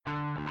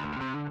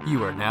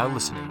You are now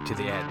listening to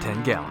the Add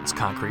 10 Gallons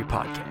Concrete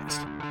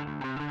Podcast.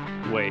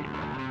 Wait,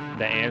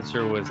 the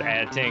answer was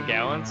add 10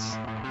 gallons?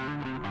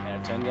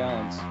 Add 10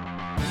 gallons.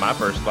 My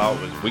first thought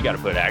was we got to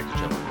put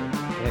Actigel in it.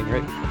 Yeah,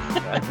 great.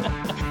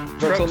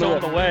 Truck's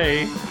on the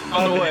way.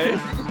 On the way.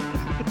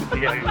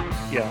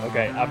 Yeah,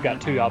 okay. I've got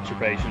two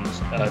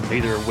observations,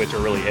 neither of which are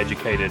really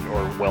educated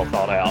or well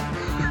thought out.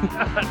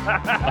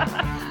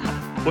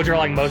 Which are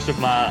like most of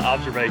my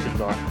observations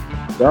are.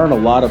 There aren't a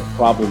lot of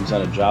problems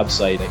on a job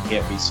site that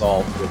can't be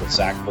solved with a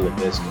sack full of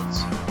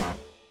biscuits.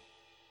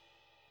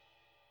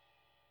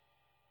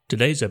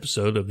 Today's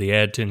episode of the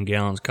Add 10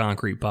 Gallons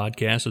Concrete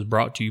Podcast is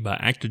brought to you by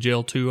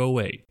Actigel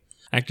 208.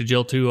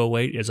 Actigel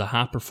 208 is a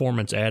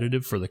high-performance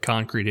additive for the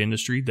concrete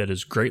industry that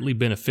is greatly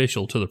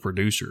beneficial to the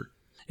producer.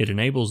 It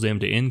enables them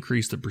to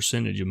increase the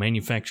percentage of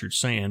manufactured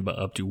sand by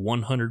up to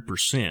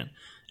 100%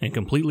 and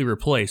completely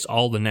replace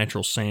all the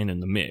natural sand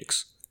in the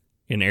mix.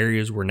 In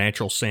areas where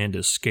natural sand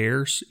is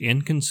scarce,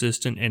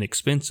 inconsistent, and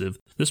expensive,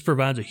 this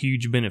provides a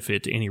huge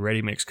benefit to any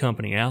ready-mix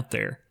company out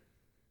there.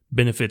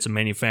 Benefits of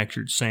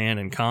manufactured sand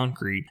and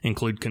concrete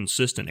include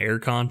consistent air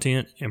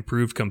content,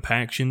 improved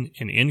compaction,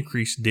 and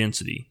increased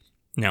density.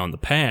 Now, in the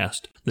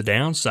past, the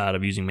downside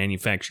of using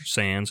manufactured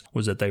sands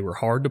was that they were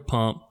hard to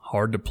pump,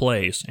 hard to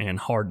place, and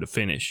hard to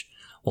finish.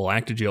 Well,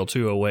 Actigel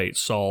 208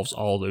 solves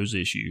all those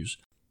issues.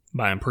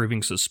 By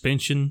improving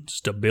suspension,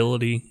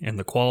 stability, and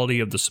the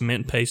quality of the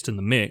cement paste in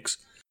the mix,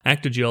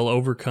 Actigel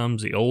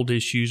overcomes the old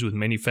issues with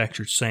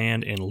manufactured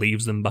sand and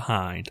leaves them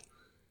behind.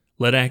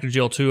 Let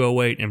Actigel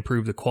 208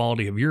 improve the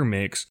quality of your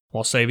mix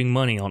while saving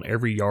money on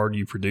every yard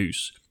you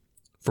produce.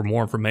 For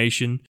more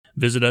information,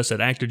 visit us at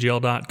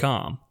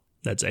actigel.com.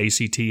 That's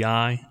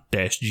ACTI-GEL.com.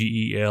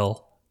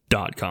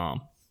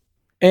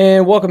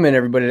 And welcome in,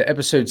 everybody, to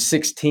episode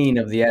 16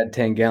 of the Add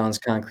 10 Gallons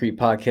Concrete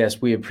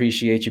Podcast. We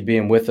appreciate you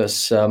being with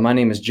us. My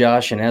name is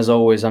Josh, and as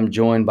always, I'm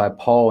joined by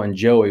Paul and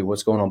Joey.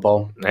 What's going on,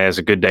 Paul? It's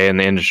a good day in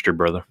the industry,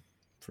 brother.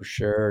 For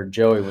sure.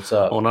 Joey, what's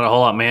up? Well, not a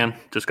whole lot, man.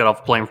 Just got off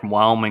a plane from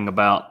Wyoming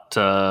about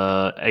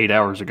 8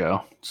 hours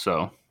ago,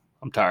 so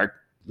I'm tired.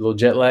 A little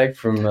jet lag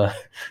from your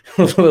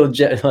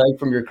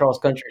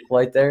cross-country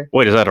flight there?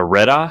 Wait, is that a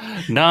red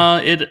eye? No,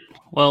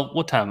 well,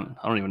 what time?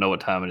 I don't even know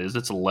what time it is.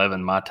 It's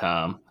 11 my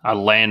time. I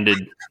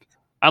landed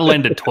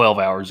 12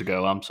 hours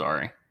ago. I'm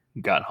sorry.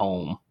 Got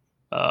home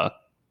a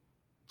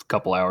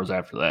couple hours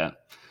after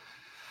that.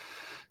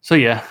 So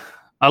yeah,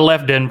 I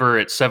left Denver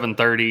at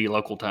 7:30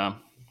 local time.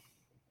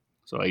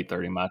 So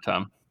 8:30 my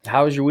time.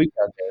 How was your week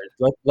out there?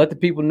 Let the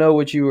people know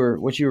what you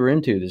were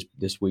into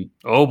this week.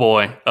 Oh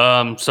boy.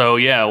 So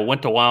yeah, I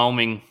went to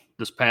Wyoming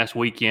this past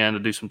weekend to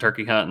do some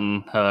turkey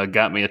hunting.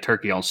 Got me a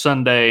turkey on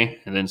Sunday,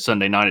 and then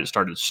Sunday night it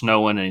started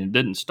snowing, and it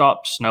didn't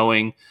stop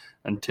snowing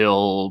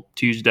until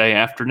Tuesday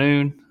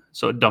afternoon.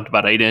 So it dumped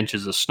about 8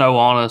 inches of snow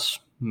on us,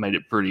 made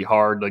it pretty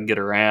hard to get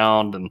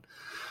around and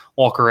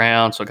walk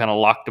around. So I kind of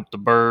locked up the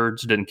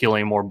birds, didn't kill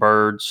any more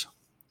birds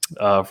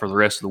for the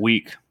rest of the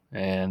week,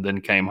 and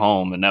then came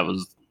home, and that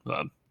was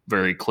a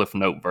very Cliff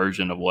Note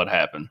version of what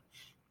happened.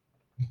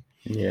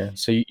 Yeah,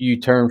 so you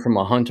turned from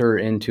a hunter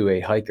into a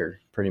hiker,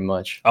 pretty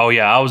much. Oh,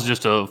 yeah, I was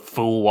just a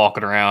fool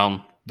walking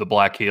around the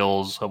Black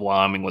Hills of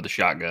Wyoming with a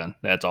shotgun.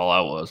 That's all I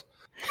was.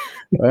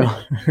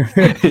 Well,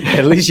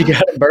 at least you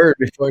got a bird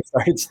before it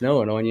started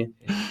snowing on you.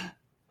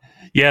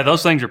 Yeah,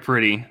 those things are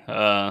pretty.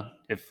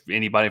 If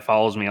anybody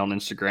follows me on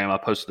Instagram, I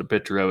posted a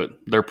picture of it.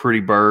 They're pretty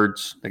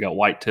birds. They got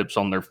white tips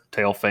on their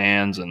tail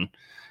fans, and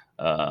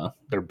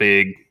they're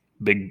big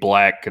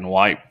black and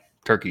white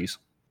turkeys.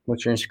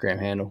 What's your Instagram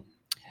handle?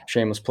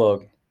 Shameless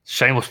plug.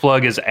 Shameless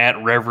plug is at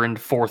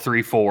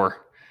Reverend434,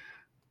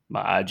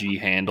 my IG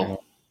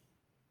handle.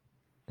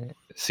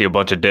 See a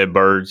bunch of dead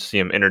birds. See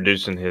him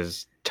introducing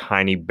his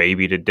tiny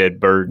baby to dead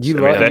birds.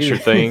 That's your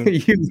thing.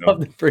 You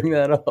love to bring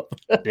that up.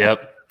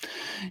 Yep.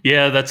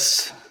 Yeah,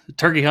 that's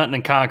turkey hunting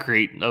and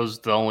concrete. Those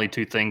are the only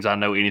two things I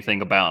know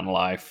anything about in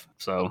life.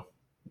 So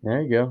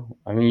there you go.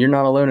 I mean, you're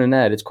not alone in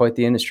that. It's quite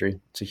the industry.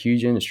 It's a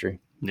huge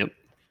industry. Yep.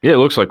 Yeah, it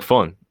looks like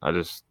fun.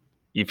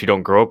 If you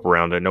don't grow up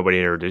around it, nobody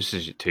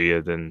introduces it to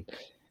you, then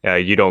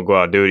you don't go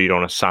out and do it. You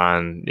don't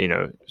assign,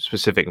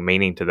 specific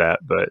meaning to that.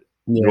 But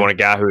you want a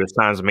guy who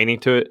assigns meaning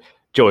to it,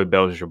 Joey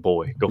Bell's your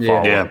boy. Go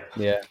follow him.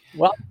 Yeah.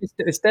 Well,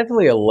 it's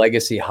definitely a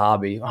legacy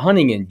hobby.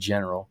 Hunting in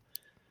general.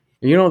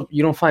 You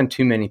don't find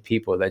too many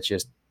people that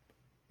just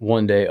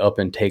one day up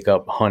and take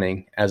up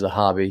hunting as a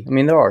hobby. I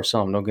mean, there are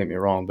some, don't get me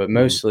wrong, but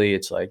mostly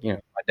it's like, my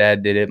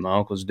dad did it, my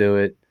uncles do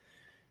it.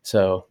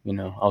 So,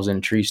 I was in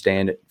a tree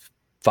stand at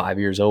 5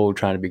 years old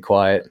trying to be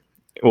quiet.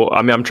 Well,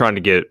 I mean, I'm trying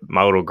to get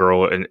my little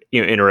girl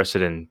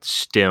interested in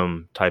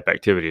STEM type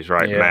activities,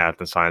 right? Yeah. Math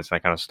and science,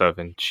 that kind of stuff.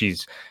 And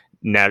she's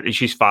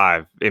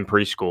 5 in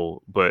preschool,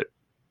 but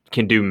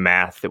can do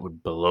math that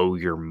would blow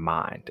your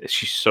mind.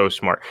 She's so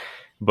smart.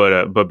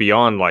 But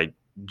beyond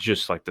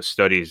just the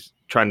studies,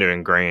 trying to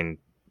ingrain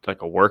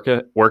like a work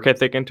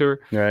ethic into her.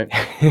 Right.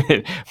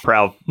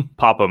 Proud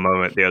Papa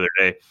moment the other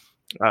day.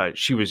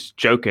 She was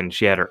joking.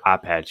 She had her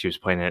iPad. She was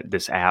playing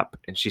this app,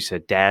 and she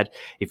said, "Dad,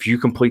 if you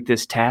complete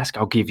this task,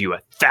 I'll give you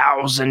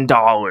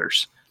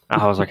 $1,000."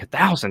 I was like,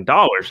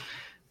 $1,000?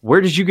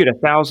 Where did you get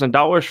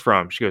 $1,000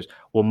 from? She goes,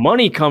 well,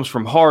 money comes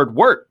from hard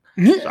work.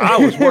 So I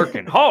was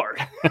working hard.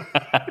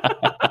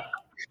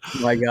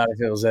 My God,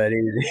 if it was that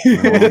easy.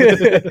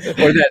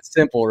 Or that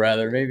simple,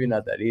 rather. Maybe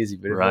not that easy,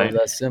 but if it was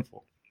that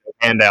simple.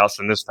 Handouts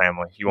in this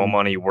family. You want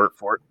money, you work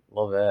for it.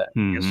 Love that.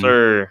 Yes,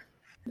 sir.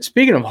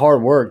 Speaking of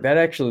hard work, that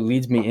actually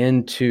leads me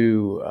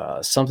into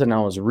something I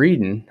was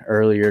reading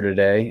earlier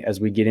today as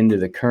we get into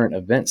the current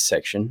events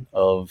section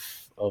of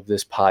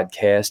this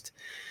podcast.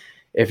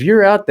 If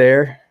you're out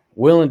there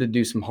willing to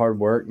do some hard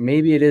work,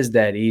 maybe it is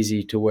that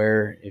easy to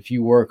where if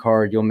you work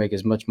hard, you'll make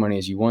as much money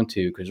as you want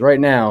to. Because right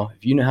now,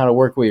 if you know how to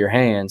work with your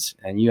hands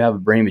and you have a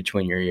brain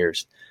between your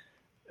ears,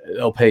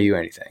 they'll pay you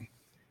anything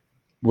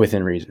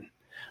within reason.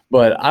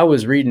 But I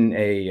was reading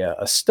a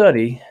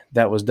study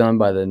that was done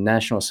by the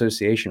National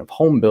Association of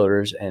Home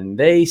Builders, and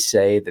they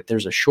say that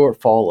there's a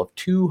shortfall of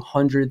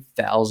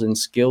 200,000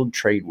 skilled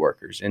trade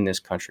workers in this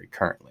country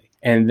currently.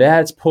 And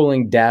that's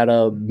pulling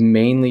data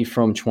mainly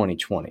from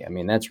 2020. I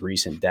mean, that's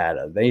recent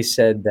data. They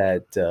said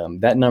that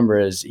that number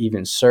has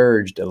even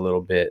surged a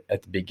little bit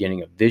at the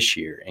beginning of this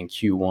year. In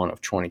Q1 of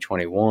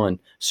 2021,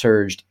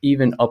 surged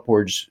even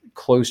upwards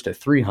close to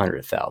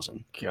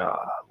 300,000.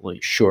 Golly.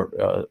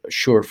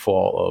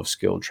 Shortfall of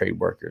skilled trade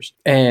workers.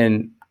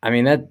 And I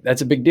mean,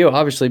 that's a big deal,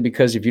 obviously,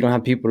 because if you don't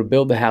have people to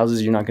build the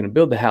houses, you're not going to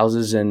build the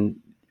houses, and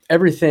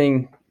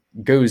everything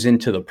goes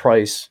into the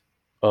price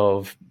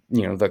of,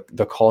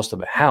 the cost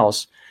of a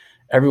house.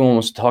 Everyone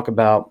wants to talk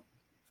about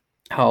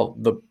how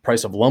the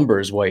price of lumber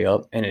is way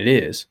up, and it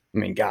is. I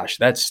mean, gosh,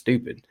 that's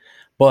stupid.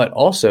 But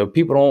also,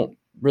 people don't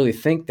really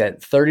think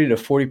that 30 to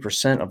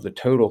 40% of the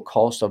total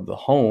cost of the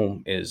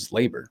home is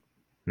labor.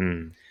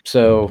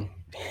 So,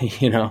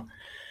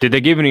 Did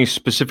they give any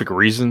specific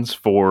reasons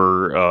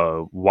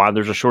for why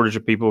there's a shortage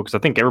of people? Because I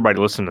think everybody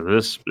listening to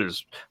this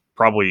is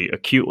probably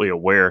acutely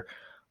aware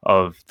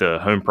of the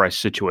home price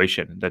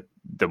situation, that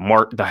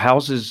the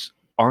houses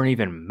aren't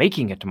even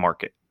making it to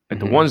market. And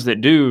the ones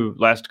that do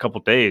last a couple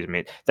of days. I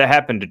mean, that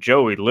happened to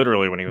Joey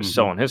literally when he was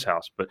selling his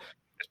house. But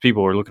as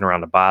people were looking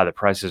around to buy, the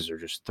prices are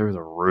just through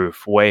the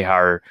roof, way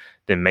higher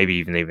than maybe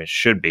even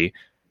should be.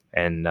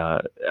 And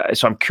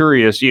so I'm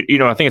curious, I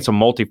think it's a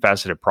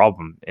multifaceted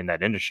problem in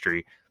that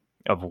industry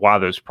of why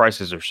those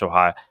prices are so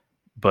high.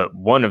 But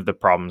one of the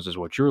problems is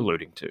what you're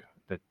alluding to,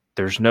 that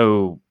there's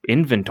no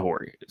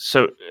inventory.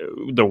 So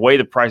the way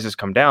the prices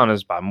come down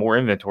is by more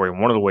inventory.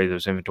 And one of the ways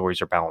those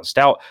inventories are balanced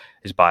out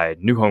is by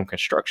new home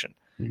construction.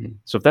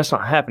 So if that's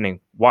not happening,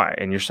 why?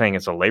 And you're saying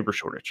it's a labor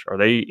shortage. Are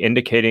they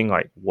indicating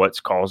like what's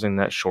causing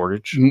that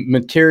shortage?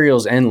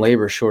 Materials and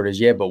labor shortage.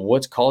 Yeah. But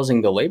what's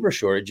causing the labor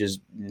shortage is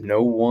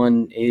no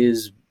one's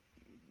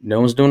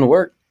doing the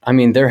work. I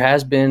mean, there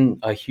has been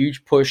a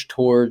huge push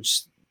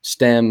towards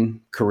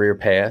STEM career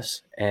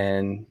paths.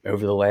 And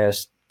over the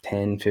last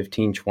 10,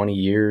 15, 20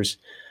 years,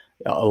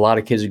 a lot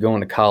of kids are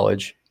going to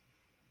college.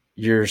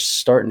 You're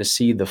starting to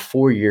see the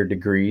 4-year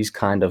degrees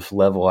kind of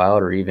level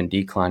out or even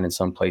decline in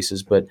some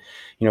places. But,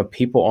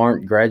 people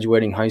aren't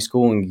graduating high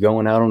school and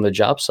going out on the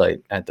job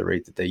site at the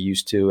rate that they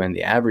used to. And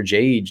the average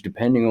age,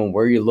 depending on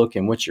where you look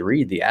and what you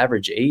read, the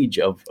average age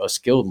of a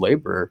skilled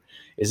laborer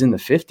is in the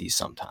 50s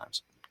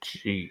sometimes.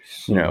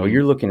 Jeez.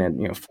 You're looking at,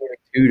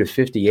 42 to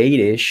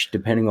 58-ish,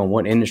 depending on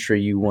what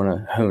industry you want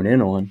to hone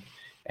in on.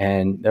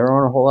 And there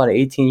aren't a whole lot of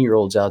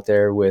 18-year-olds out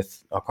there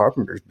with a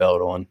carpenter's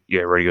belt on.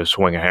 Yeah, ready to go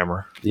swing a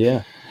hammer.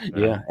 Yeah.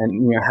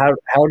 And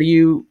how do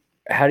you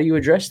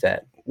address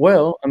that?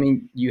 Well, I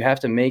mean, you have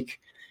to make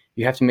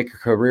a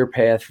career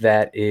path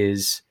that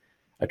is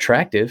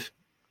attractive,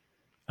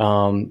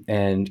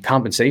 and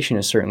compensation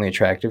is certainly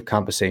attractive.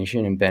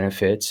 Compensation and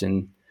benefits,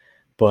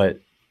 but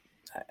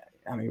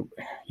I mean,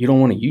 you don't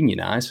want to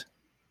unionize.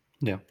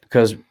 Yeah,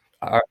 because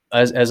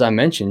as I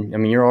mentioned, I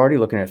mean, you're already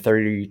looking at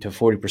 30 to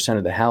 40%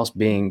 of the house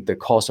being the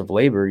cost of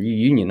labor. You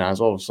unionize,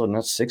 all of a sudden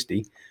that's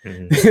 60.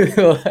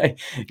 So.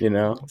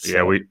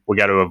 Yeah, we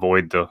got to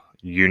avoid the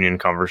union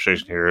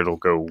conversation here. It'll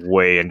go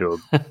way into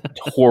a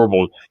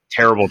horrible,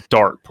 terrible,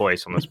 dark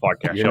place on this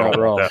podcast. You're not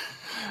wrong.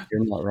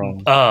 You're not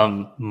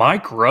wrong.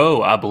 Mike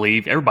Rowe, I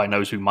believe everybody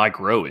knows who Mike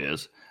Rowe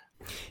is.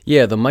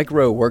 Yeah, the Mike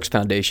Rowe Works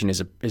Foundation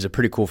is a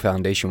pretty cool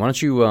foundation. Why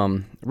don't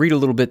you read a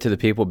little bit to the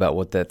people about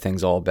what that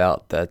thing's all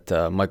about,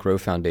 that Mike Rowe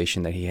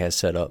Foundation that he has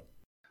set up?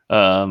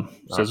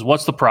 Says,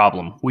 what's the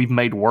problem? We've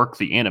made work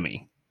the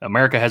enemy.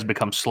 America has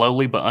become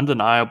slowly but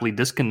undeniably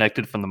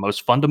disconnected from the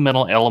most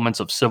fundamental elements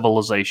of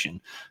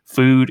civilization: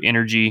 food,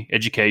 energy,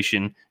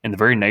 education, and the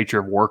very nature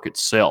of work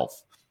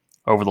itself.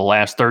 Over the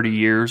last 30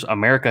 years,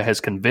 America has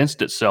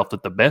convinced itself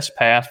that the best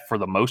path for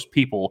the most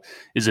people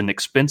is an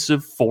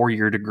expensive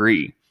 4-year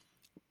degree.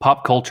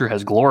 Pop culture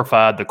has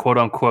glorified the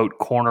quote-unquote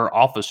corner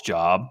office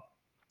job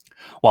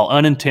while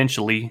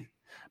unintentionally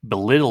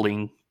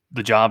belittling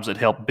the jobs that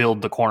help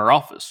build the corner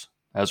office.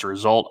 As a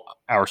result,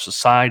 our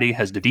society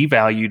has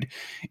devalued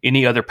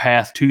any other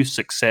path to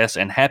success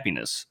and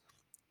happiness.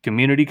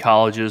 Community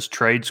colleges,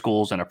 trade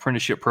schools, and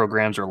apprenticeship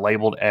programs are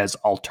labeled as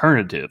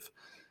alternative.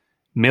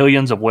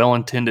 Millions of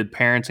well-intended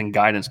parents and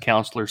guidance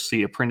counselors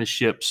see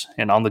apprenticeships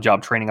and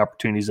on-the-job training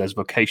opportunities as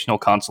vocational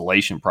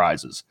consolation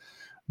prizes,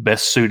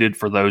 best suited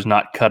for those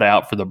not cut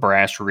out for the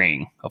brass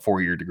ring, a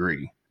 4-year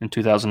degree. In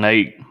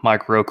 2008,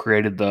 Mike Rowe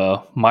created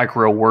the Mike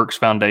Rowe Works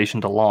Foundation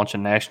to launch a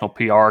national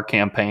PR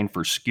campaign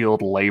for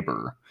skilled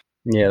labor.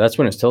 Yeah, that's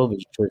when his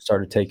television show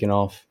started taking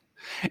off.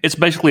 It's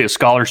basically a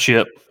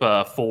scholarship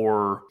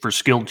for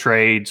skilled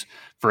trades,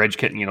 for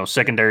educating,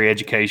 secondary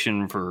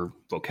education, for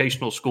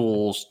vocational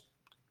schools,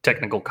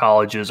 technical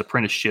colleges,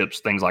 apprenticeships,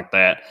 things like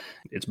that.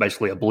 It's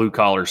basically a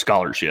blue-collar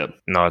scholarship.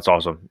 No, it's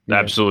awesome. Yeah.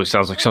 Absolutely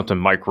sounds like something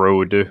Mike Rowe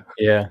would do.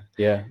 Yeah.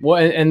 Well,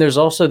 and there's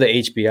also the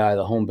HBI,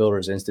 the Home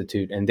Builders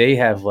Institute, and they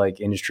have like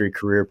industry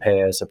career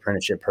paths,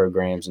 apprenticeship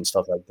programs, and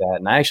stuff like that.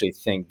 And I actually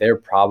think they're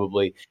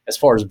probably, as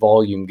far as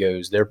volume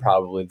goes, they're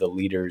probably the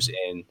leaders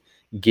in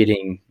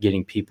getting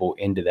people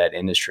into that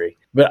industry.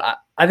 But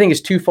I think it's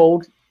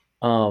twofold.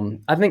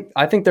 I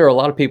think there are a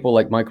lot of people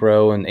like Mike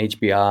Rowe and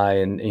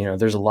HBI, and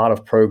there's a lot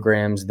of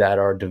programs that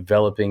are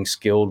developing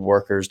skilled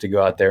workers to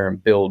go out there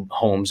and build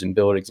homes and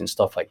buildings and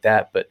stuff like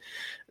that. But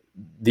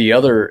the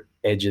other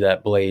edge of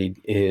that blade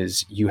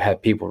is you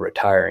have people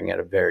retiring at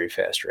a very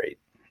fast rate.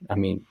 I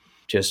mean,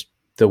 just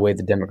the way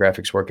the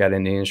demographics work out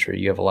in the industry,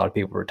 you have a lot of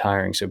people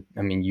retiring. So,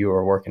 I mean, you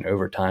are working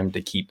overtime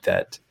to keep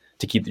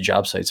the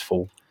job sites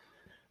full.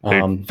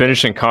 Dude,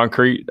 finishing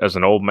concrete as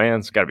an old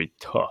man's got to be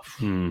tough.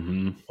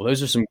 Mm-hmm. Well,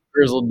 those are some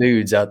grizzled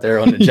dudes out there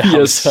on the job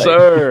Yes, site,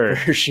 sir.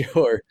 for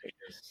sure.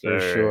 For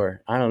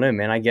sure. I don't know,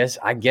 man. I guess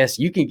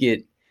you can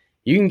get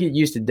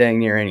used to dang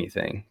near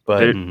anything. But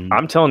Dude,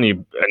 I'm telling you,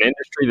 an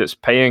industry that's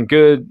paying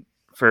good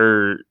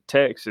for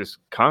techs is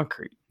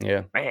concrete.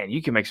 yeah, Man,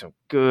 you can make some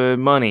good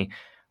money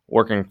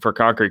working for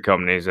concrete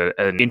companies at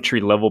an entry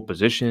level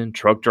position,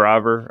 truck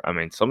driver. I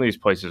mean, some of these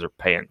places are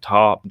paying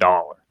top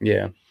dollar.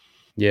 yeah.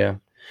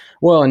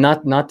 Well, and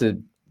not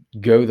to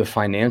go the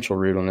financial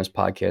route on this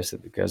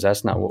podcast, because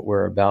that's not what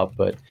we're about.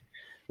 But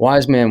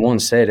wise man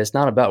once said, it's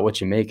not about what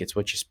you make, it's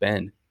what you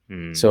spend.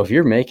 So if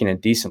you're making a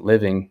decent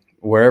living,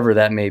 wherever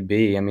that may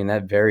be, I mean,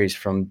 that varies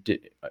from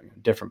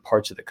different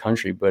parts of the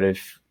country. But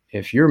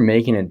if you're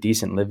making a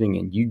decent living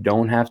and you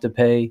don't have to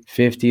pay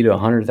 $50,000 to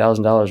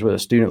 $100,000 worth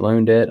of student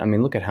loan debt, I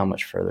mean, look at how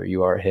much further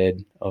you are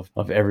ahead of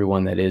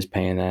everyone that is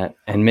paying that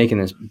and making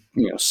this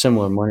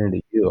similar money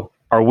to you.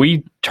 Are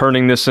we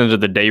turning this into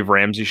the Dave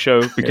Ramsey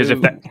show? Because if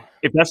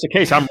that's the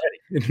case, I'm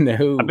ready.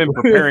 No, I've been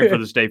preparing for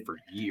this day for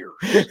years.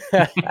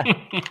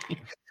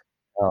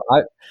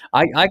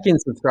 I can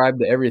subscribe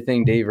to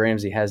everything Dave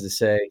Ramsey has to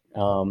say.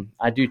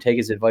 I do take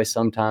his advice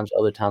sometimes,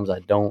 other times I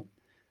don't.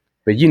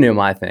 But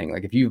my thing.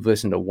 Like, if you've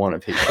listened to one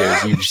of his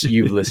shows,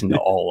 you've listened to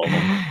all of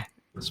them.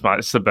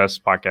 It's the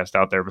best podcast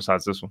out there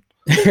besides this one.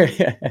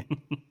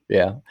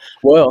 Yeah.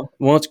 Well,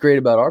 what's great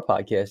about our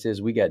podcast is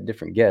we got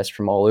different guests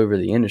from all over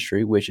the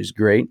industry, which is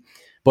great.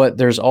 But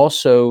there's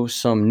also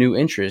some new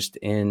interest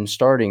in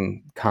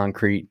starting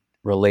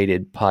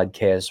concrete-related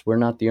podcasts. We're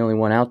not the only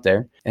one out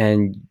there.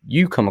 And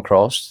you come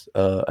across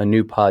a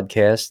new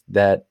podcast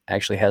that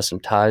actually has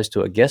some ties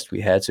to a guest we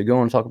had. So go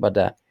on and talk about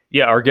that.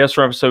 Yeah, our guest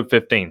for episode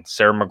 15,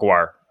 Sarah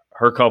McGuire,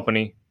 her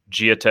company,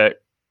 Geotech.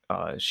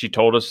 She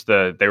told us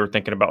that they were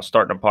thinking about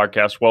starting a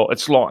podcast. Well,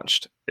 it's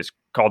launched. It's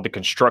called The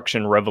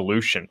Construction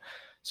Revolution.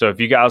 So if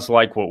you guys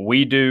like what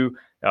we do,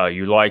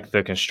 you like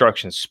the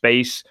construction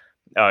space,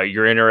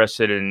 you're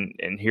interested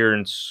in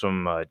hearing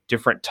some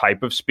different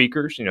type of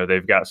speakers.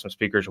 They've got some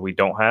speakers we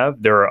don't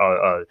have. They're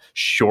a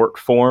short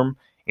form,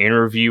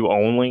 interview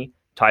only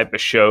type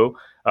of show,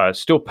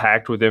 still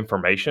packed with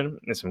information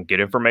and some good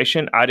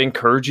information. I'd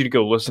encourage you to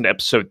go listen to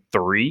episode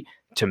 3.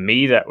 To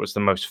me, that was the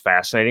most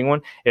fascinating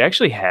one. It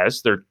actually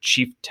has their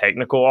chief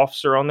technical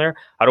officer on there.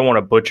 I don't want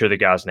to butcher the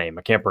guy's name.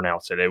 I can't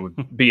pronounce it. It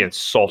would be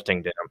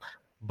insulting to him.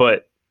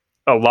 But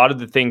a lot of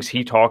the things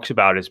he talks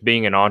about is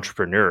being an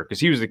entrepreneur, because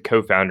he was the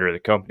co-founder of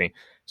the company.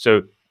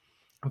 So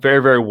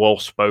very, very well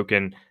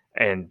spoken,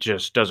 and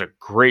just does a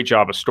great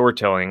job of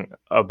storytelling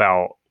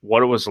about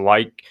what it was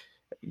like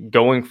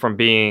going from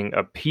being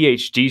a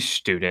PhD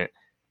student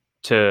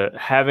to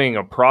having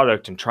a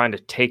product and trying to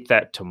take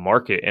that to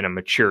market in a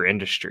mature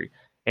industry,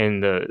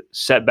 and the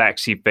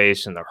setbacks he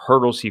faced and the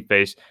hurdles he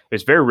faced.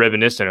 It's very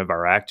reminiscent of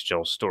our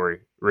Actigel story,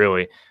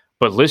 really.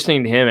 But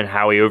listening to him and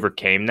how he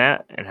overcame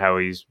that and how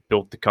he's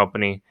built the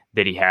company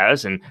that he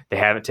has, and they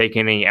haven't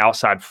taken any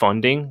outside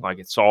funding, like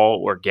it's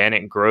all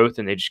organic growth,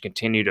 and they just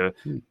continue to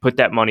put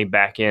that money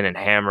back in and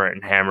hammer it.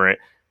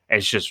 And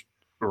it's just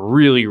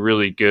really,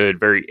 really good,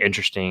 very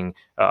interesting,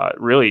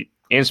 really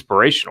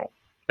inspirational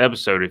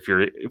episode. If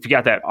you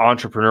got that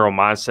entrepreneurial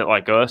mindset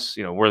like us,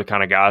 we're the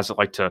kind of guys that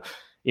like to,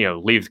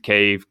 leave the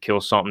cave, kill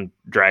something,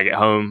 drag it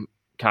home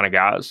kind of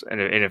guys. And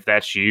if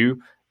that's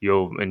you,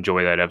 you'll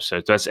enjoy that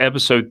episode. So that's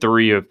episode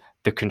 3 of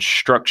the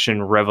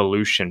Construction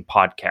Revolution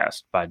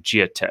podcast by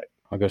Geotech.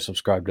 I'll go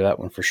subscribe to that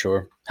one for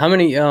sure. How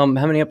many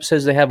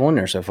episodes do they have on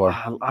there so far?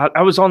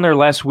 I was on there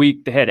last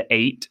week. They had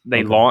 8.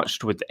 They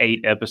launched with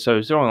 8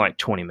 episodes. They're only like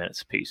 20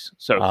 minutes a piece.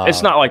 So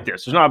it's not like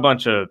this. There's not a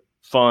bunch of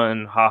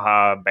fun,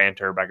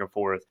 banter back and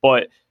forth.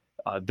 But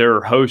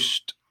their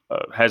host,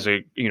 has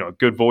a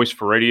good voice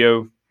for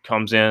radio,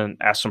 comes in,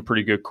 asks some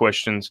pretty good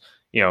questions.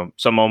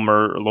 Some of them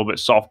are a little bit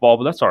softball,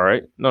 but that's all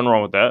right. Nothing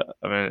wrong with that.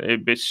 I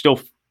mean, it's still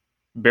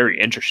very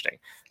interesting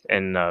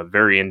and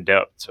very in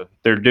depth. So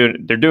they're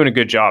doing a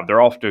good job.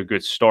 They're off to a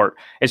good start.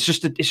 It's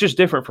just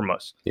different from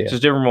us. Yeah. It's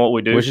just different from what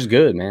we do, which is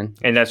good, man.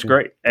 and that's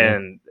great. Yeah.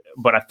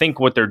 But I think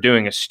what they're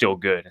doing is still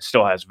good. It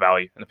still has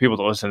value, and the people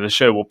that listen to the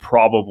show will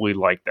probably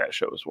like that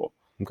show as well.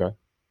 Okay.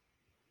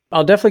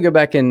 I'll definitely go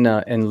back and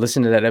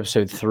listen to that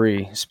episode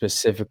 3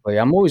 specifically.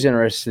 I'm always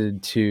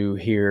interested to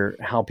hear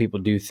how people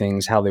do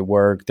things, how they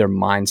work, their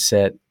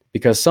mindset,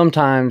 because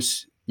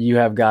sometimes you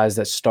have guys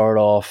that start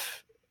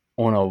off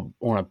on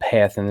a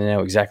path and they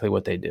know exactly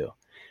what they do.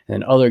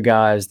 And then other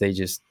guys, they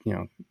just,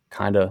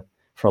 kind of,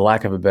 for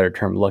lack of a better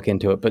term, look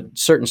into it. But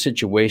certain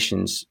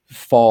situations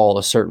fall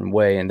a certain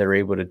way and they're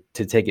able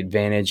to take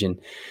advantage. And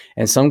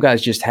some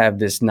guys just have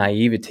this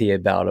naivety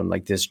about them,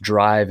 like this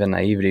drive and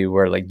naivety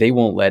where like they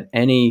won't let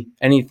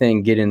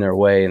anything get in their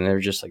way. And they're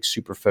just like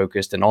super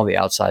focused and all the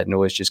outside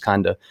noise just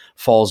kind of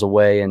falls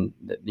away. And,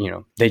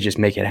 they just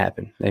make it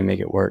happen. They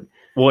make it work.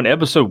 Well, in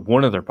episode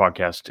 1 of their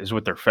podcast is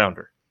with their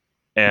founder.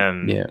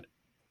 And yeah,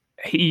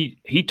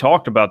 he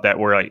talked about that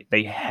where like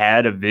they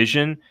had a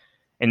vision.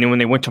 And then when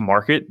they went to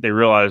market, they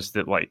realized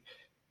that like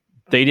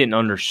they didn't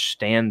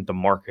understand the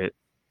market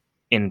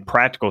in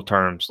practical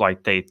terms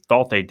like they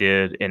thought they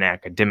did in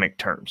academic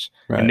terms.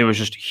 Right. And there was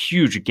just a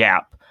huge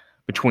gap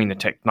between the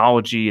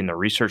technology and the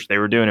research they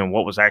were doing and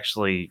what was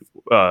actually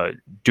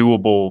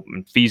doable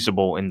and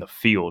feasible in the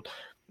field.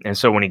 And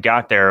so when he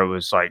got there, it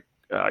was like,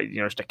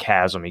 just a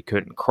chasm he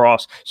couldn't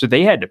cross. So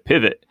they had to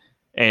pivot.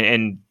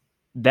 And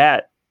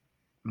that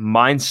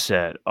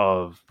mindset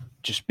of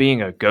just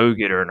being a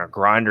go-getter and a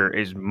grinder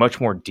is much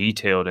more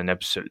detailed in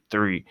episode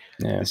 3.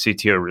 Yeah. The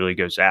CTO really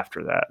goes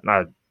after that. And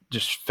I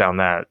just found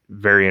that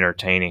very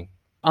entertaining.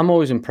 I'm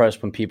always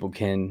impressed when people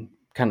can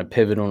kind of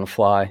pivot on the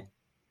fly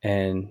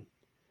and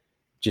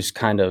just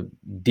kind of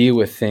deal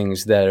with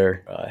things that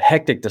are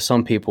hectic to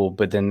some people,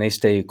 but then they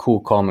stay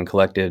cool, calm, and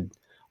collected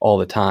all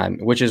the time,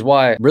 which is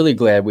why I'm really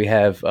glad we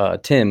have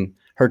Tim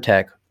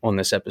Hurtak on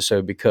this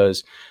episode,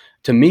 because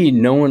to me,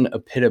 no one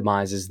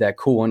epitomizes that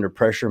cool under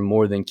pressure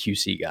more than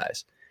QC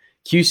guys.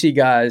 QC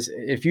guys,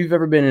 if you've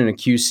ever been in a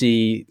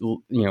QC,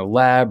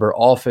 lab or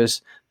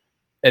office,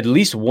 at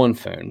least one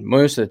phone,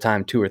 most of the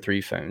time 2 or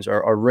 3 phones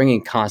are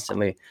ringing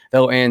constantly.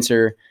 They'll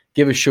answer,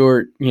 give a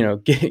short,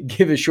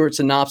 give a short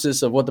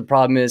synopsis of what the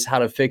problem is, how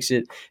to fix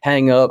it,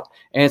 hang up,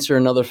 answer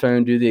another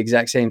phone, do the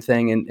exact same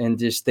thing, and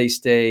just they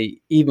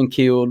stay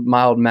even-keeled,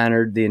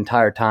 mild-mannered the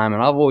entire time.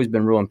 And I've always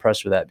been real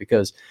impressed with that,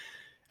 because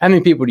how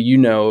many people do you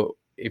know,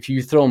 if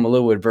you throw them a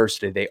little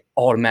adversity, they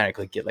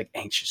automatically get like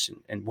anxious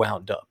and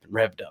wound up and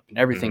revved up, and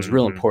everything's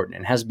real important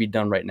and has to be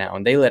done right now.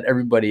 And they let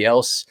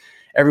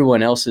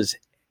everyone else's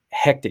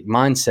hectic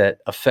mindset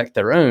affect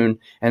their own,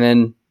 and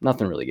then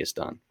nothing really gets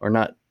done, or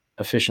not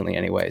efficiently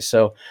anyway.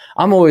 So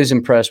I'm always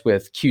impressed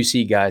with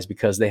QC guys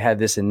because they have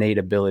this innate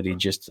ability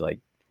just to like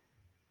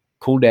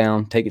cool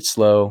down, take it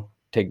slow,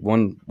 take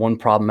one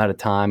problem at a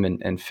time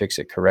and fix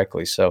it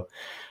correctly. So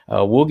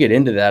we'll get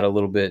into that a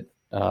little bit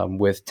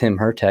with Tim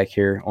Hurtak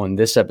here on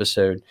this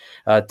episode.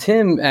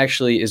 Tim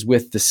actually is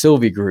with the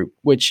Sylvie Group,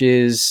 which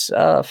is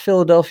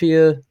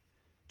Philadelphia,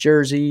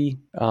 Jersey.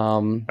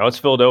 No, it's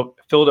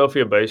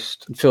Philadelphia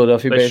based.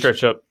 Philadelphia-based. They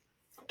stretch up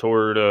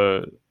toward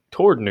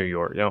New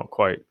York.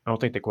 I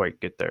don't think they quite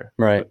get there.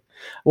 Right.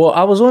 Well,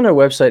 I was on their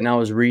website and I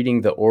was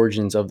reading the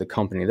origins of the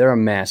company. They're a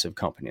massive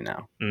company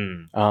now.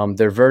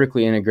 They're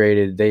vertically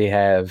integrated. They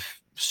have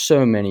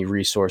so many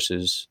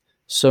resources,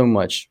 so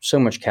much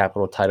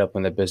capital tied up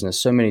in the business,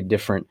 so many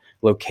different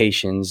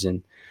locations,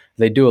 and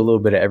they do a little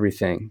bit of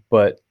everything.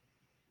 But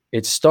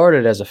it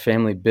started as a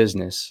family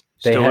business.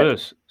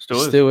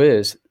 Still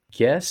is.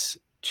 Guess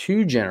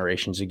 2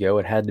 generations ago,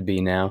 it had to be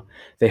now,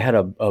 they had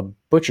a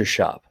butcher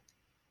shop.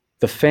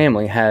 The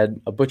family had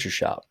a butcher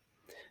shop.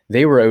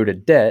 They were owed a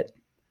debt.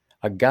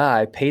 A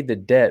guy paid the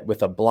debt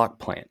with a block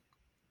plant.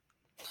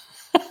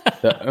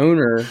 The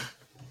owner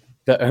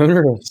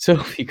of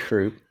Sylvie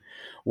Group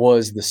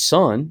was the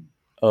son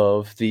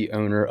of the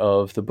owner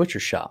of the butcher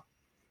shop.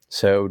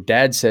 So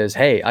dad says,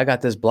 "Hey, I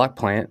got this block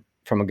plant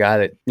from a guy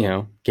that,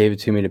 gave it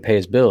to me to pay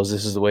his bills.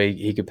 This is the way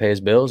he could pay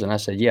his bills." And I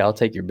said, "Yeah, I'll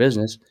take your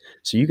business.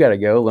 So you got to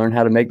go learn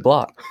how to make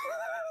block."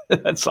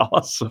 That's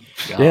awesome.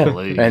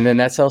 Golly. Yeah. And then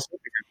that's how Sylvie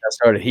Group got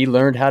started. He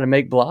learned how to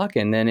make block,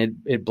 and then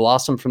it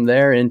blossomed from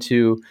there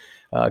into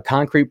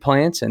concrete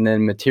plants, and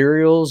then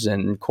materials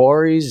and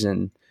quarries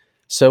and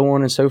so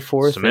on and so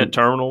forth. Cement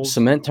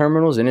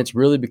terminals. And it's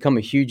really become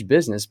a huge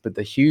business, but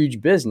the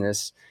huge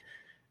business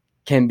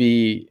can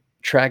be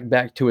tracked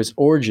back to its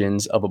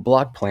origins of a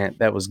block plant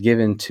that was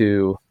given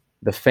to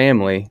the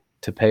family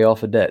to pay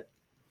off a debt.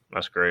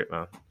 That's great,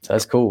 man. So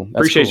that's cool.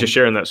 Appreciate you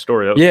sharing that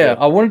story. That yeah,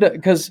 good. I wanted to,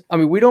 because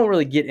we don't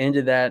really get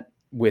into that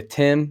with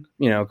Tim,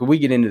 because we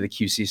get into the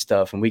QC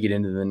stuff and we get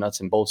into the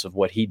nuts and bolts of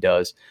what he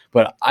does.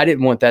 But I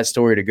didn't want that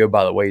story to go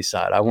by the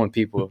wayside. I wanted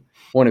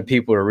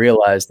people to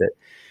realize that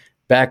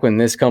back when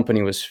this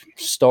company was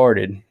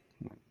started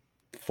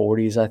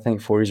 40s, I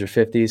think 40s or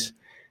 50s. It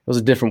was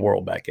a different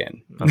world back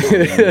then.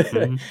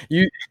 Mhm.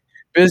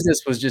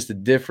 Business was just a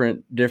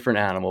different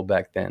animal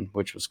back then,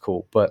 which was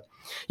cool. But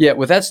yeah,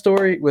 with that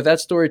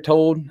story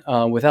told,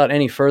 without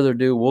any further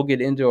ado, we'll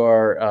get into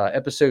our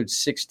episode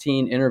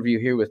 16 interview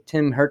here with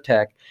Tim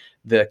Hurtak,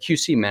 the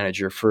QC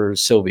manager for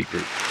Silvey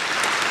Group.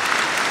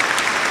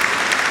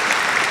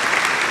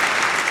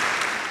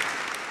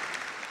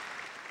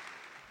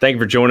 Thank you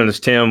for joining us,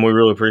 Tim. We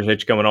really appreciate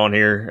you coming on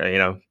here.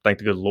 Thank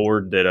the good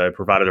Lord that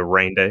provided a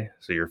rain day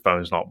so your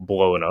phone's not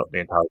blowing up the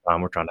entire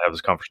time we're trying to have this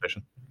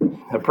conversation.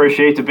 I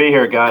appreciate to be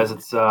here, guys.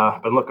 It's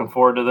been looking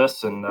forward to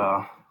this and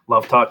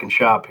love talking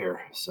shop here.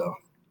 So,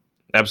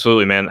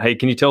 absolutely, man. Hey,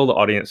 can you tell the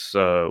audience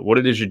what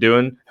it is you're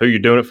doing, who you're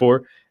doing it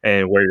for,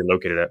 and where you're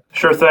located at?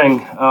 Sure thing.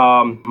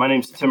 My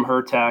name's Tim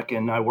Hurtak,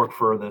 and I work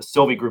for the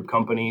Silvey Group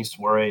companies.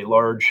 We're a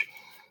large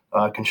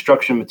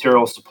construction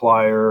material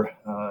supplier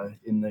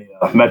in the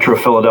Metro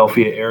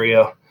Philadelphia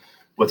area,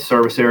 with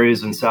service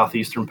areas in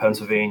southeastern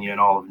Pennsylvania and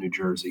all of New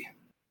Jersey.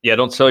 Yeah,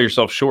 don't sell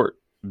yourself short.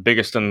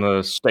 Biggest in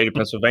the state of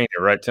Pennsylvania,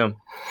 right, Tim?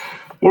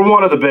 We're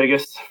one of the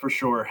biggest, for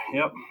sure.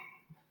 Yep.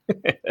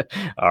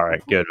 All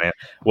right, good, man.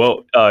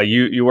 Well,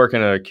 you work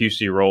in a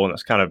QC role, and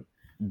that's kind of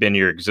been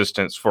your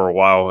existence for a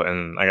while.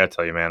 And I got to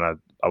tell you, man,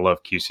 I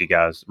love QC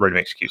guys,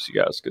 ready-mix QC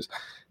guys, because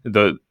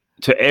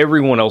to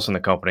everyone else in the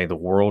company, the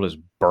world is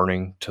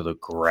burning to the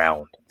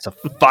ground. It's a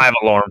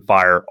 5-alarm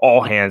fire,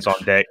 all hands on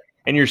deck.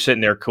 And you're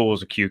sitting there cool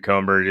as a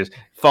cucumber, just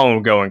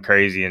phone going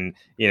crazy. And,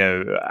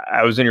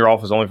 I was in your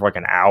office only for like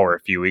an hour a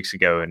few weeks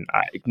ago, and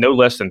no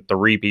less than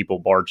 3 people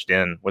barged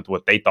in with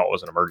what they thought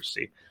was an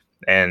emergency.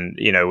 And,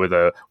 with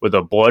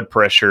a blood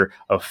pressure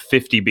of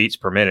 50 beats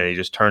per minute, he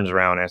just turns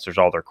around, answers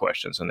all their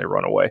questions, and they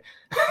run away.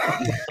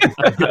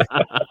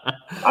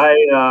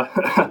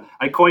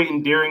 I quite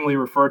endearingly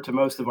refer to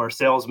most of our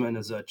salesmen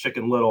as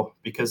Chicken Little,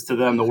 because to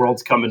them, the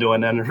world's coming to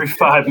an end every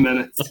 5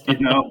 minutes,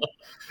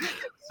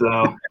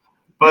 So,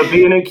 but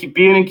being in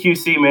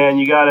QC, man,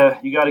 you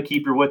gotta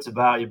keep your wits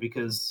about you,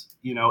 because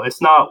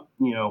it's not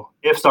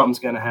if something's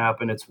going to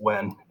happen, it's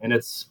when, and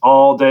it's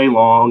all day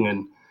long,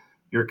 and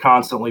you're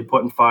constantly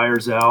putting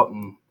fires out,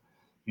 and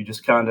you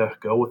just kind of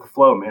go with the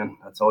flow, man.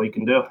 That's all you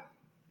can do.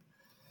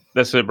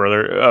 That's it,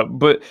 brother.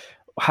 But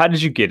how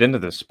did you get into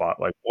this spot?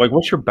 Like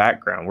what's your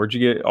background? Where'd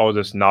you get all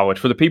this knowledge?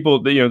 For the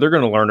people that they're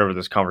going to learn over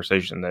this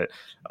conversation that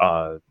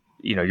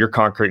your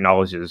concrete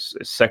knowledge is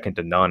second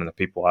to none in the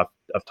people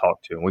I've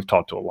talked to, and we've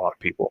talked to a lot of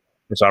people.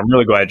 And so I'm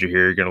really glad you're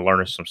here. You're going to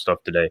learn us some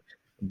stuff today.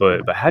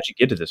 But how'd you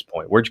get to this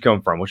point? Where'd you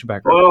come from? What's your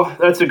background? Well,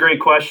 that's a great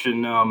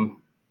question.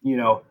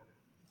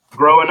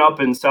 Growing up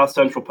in South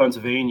Central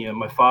Pennsylvania,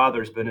 my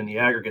father's been in the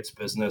aggregates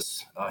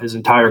business his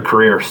entire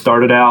career.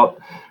 Started out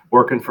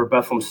working for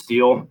Bethlehem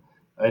Steel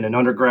in an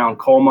underground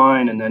coal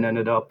mine, and then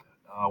ended up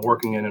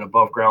working in an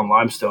above-ground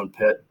limestone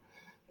pit.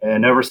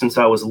 And ever since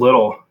I was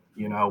little,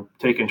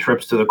 taking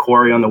trips to the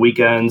quarry on the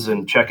weekends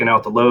and checking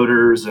out the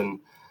loaders and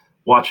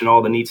watching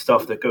all the neat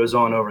stuff that goes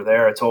on over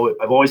there,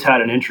 I've always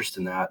had an interest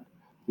in that.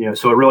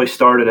 So it really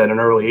started at an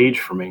early age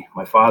for me.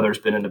 My father's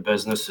been in the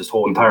business his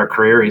whole entire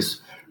career.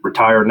 He's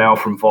retired now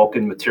from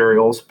Vulcan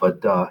Materials,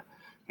 but that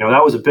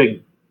was a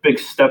big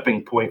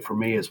stepping point for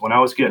me. Is when I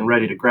was getting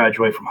ready to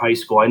graduate from high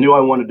school. I knew I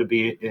wanted to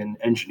be in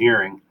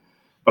engineering,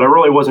 but I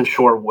really wasn't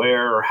sure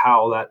where or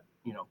how that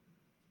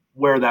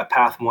where that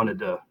path wanted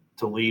to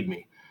lead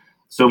me.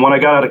 So when I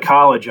got out of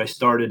college, I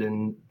started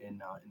in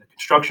the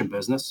construction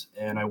business,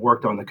 and I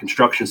worked on the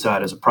construction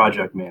side as a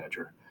project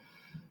manager.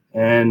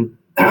 And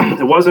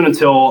it wasn't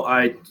until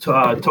I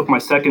took my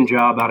second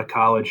job out of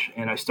college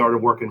and I started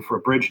working for a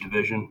bridge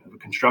division of a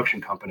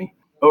construction company.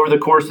 Over the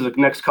course of the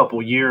next couple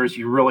of years,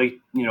 you really,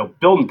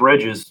 building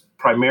bridges,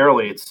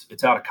 primarily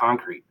it's out of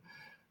concrete.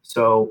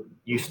 So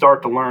you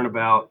start to learn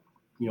about,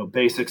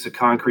 basics of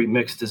concrete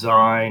mix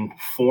design,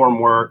 form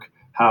work,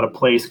 how to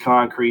place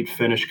concrete,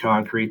 finish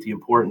concrete, the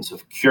importance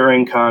of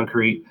curing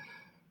concrete.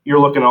 You're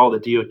looking at all the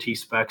DOT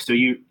specs. So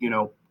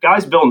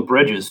guys building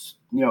bridges,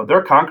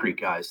 they're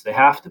concrete guys. They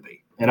have to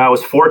be. And I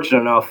was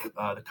fortunate enough,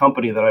 the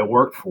company that I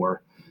worked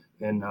for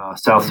in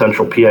South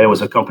Central PA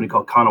was a company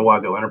called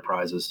Conawago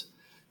Enterprises.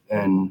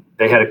 And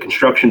they had a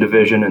construction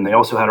division, and they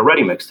also had a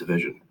ready-mix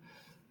division.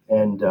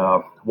 And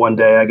one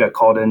day I got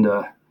called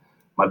into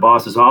my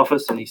boss's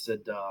office, and he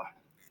said,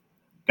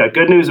 got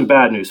good news and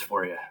bad news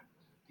for you.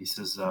 He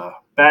says,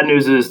 bad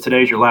news is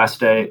today's your last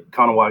day at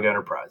Conawago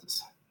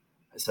Enterprises.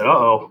 I said,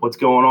 uh-oh, what's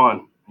going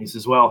on? He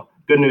says, well,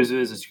 good news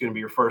is it's going to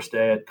be your first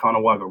day at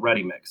Conawago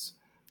Ready-Mix.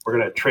 We're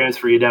going to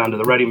transfer you down to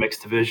the ready-mix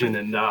division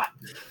and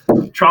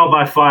trial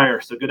by fire.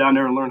 So go down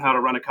there and learn how to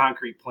run a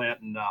concrete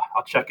plant, and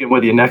I'll check in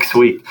with you next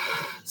week.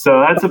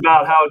 So that's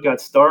about how it got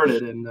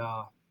started. And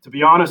to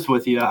be honest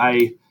with you,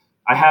 I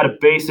had a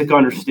basic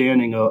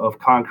understanding of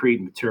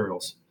concrete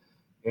materials.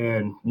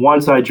 And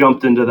once I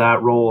jumped into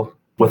that role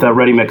with that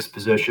ready-mix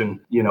position,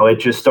 it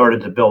just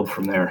started to build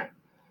from there.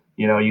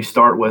 You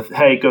start with,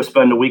 hey, go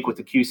spend a week with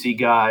the QC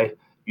guy.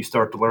 You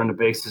start to learn the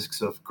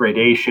basics of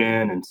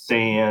gradation and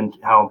sand,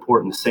 how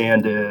important the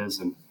sand is,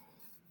 and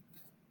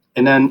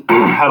then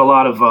had a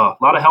lot of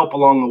help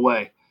along the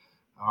way.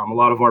 A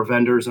lot of our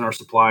vendors and our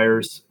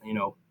suppliers,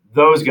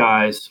 those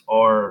guys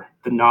are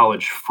the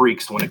knowledge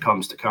freaks when it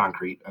comes to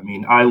concrete. I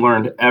mean, I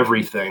learned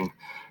everything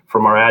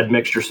from our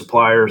admixture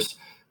suppliers,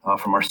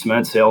 from our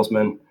cement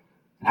salesmen,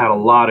 and had a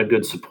lot of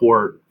good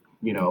support,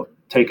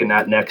 taking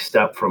that next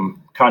step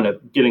from kind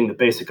of getting the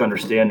basic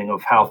understanding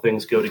of how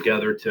things go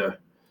together to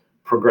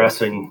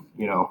progressing,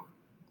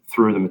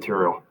 through the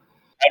material.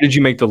 How did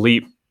you make the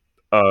leap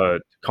to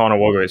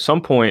Conawago? At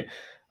some point,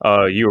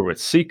 you were with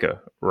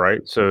Sika,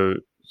 right? So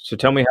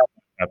tell me how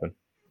that happened.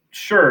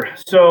 Sure.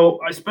 So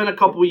I spent a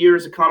couple of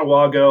years at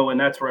Conawago, and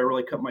that's where I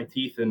really cut my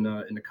teeth in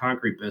the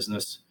concrete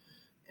business.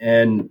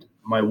 And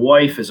my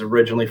wife is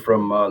originally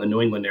from the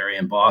New England area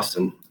in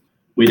Boston.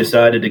 We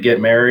decided to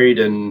get married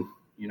and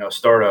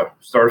start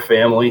a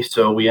family.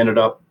 So we ended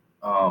up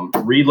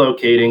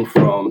relocating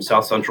from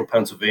South Central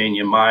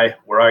Pennsylvania,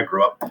 where I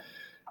grew up,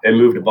 and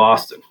moved to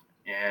Boston.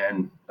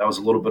 And that was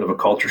a little bit of a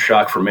culture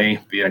shock for me,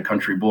 being a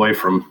country boy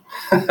from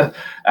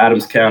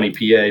Adams County,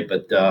 PA.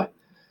 But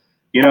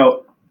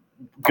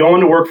going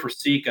to work for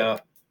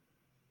Sika,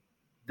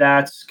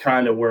 that's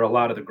kind of where a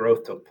lot of the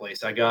growth took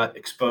place. I got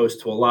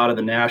exposed to a lot of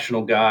the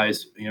national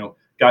guys,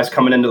 guys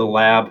coming into the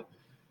lab,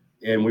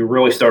 and we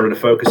really started to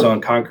focus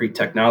on concrete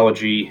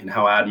technology and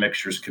how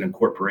admixtures can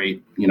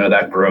incorporate,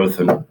 that growth.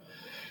 And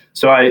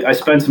so I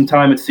spent some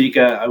time at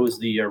Sika. I was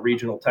the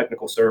regional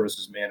technical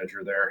services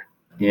manager there,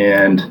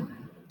 and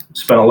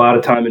spent a lot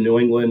of time in New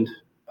England,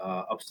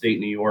 upstate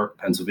New York,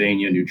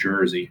 Pennsylvania, New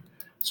Jersey.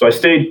 So I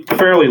stayed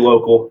fairly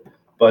local,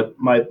 but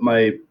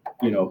my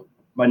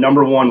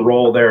number one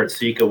role there at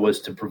Sika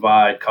was to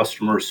provide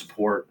customer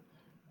support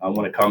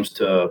when it comes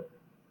to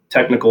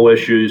technical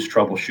issues,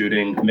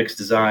 troubleshooting, mix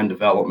design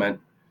development,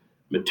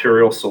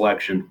 material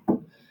selection.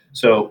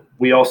 So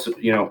we also,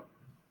 it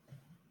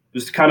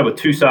was kind of a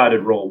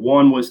two-sided role.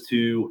 One was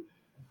to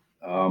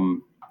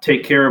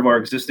take care of our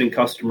existing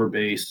customer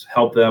base,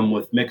 help them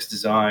with mix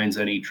designs,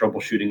 any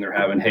troubleshooting they're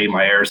having. Hey,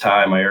 my air's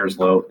high, my air's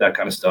low, that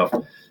kind of stuff.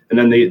 And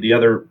then the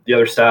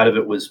other side of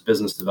it was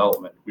business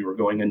development. We were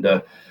going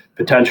into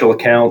potential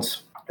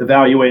accounts,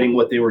 evaluating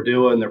what they were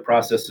doing, their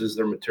processes,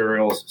 their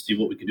materials, see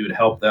what we could do to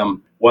help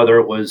them, whether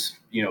it was,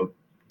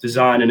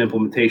 design and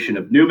implementation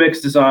of new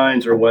mix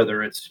designs, or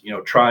whether it's,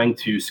 trying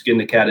to skin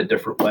the cat a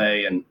different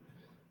way and,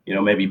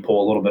 maybe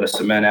pull a little bit of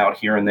cement out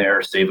here and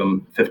there, save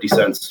them 50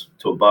 cents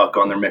to a buck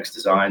on their mix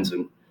designs,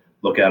 and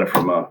look at it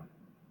from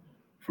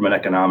an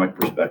economic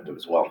perspective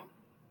as well.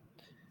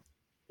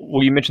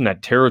 Well, you mentioned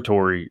that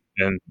territory,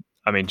 and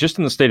I mean, just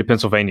in the state of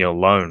Pennsylvania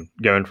alone,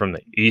 going from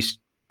the East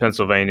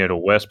Pennsylvania to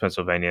West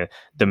Pennsylvania,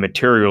 the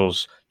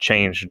materials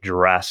changed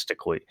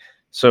drastically.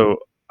 So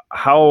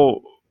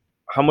how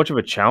much of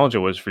a challenge it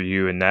was for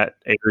you in that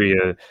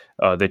area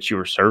that you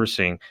were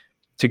servicing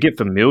to get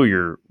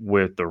familiar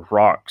with the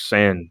rock,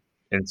 sand,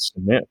 and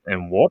cement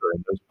and water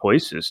in those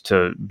places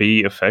to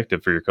be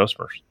effective for your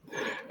customers?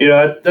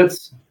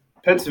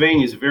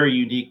 Pennsylvania is a very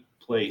unique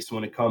place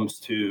when it comes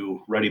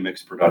to ready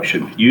mix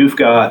production. You've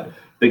got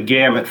the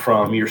gamut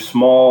from your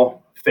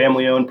small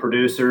family-owned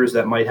producers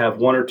that might have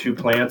one or two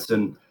plants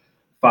and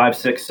 5,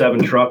 6,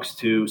 7 trucks,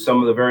 to some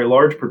of the very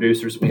large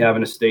producers we have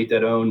in a state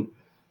that own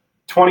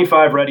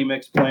 25 ready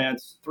mix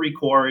plants, 3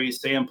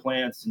 quarries, sand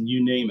plants, and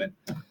you name it.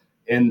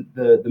 And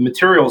the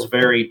materials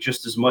vary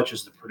just as much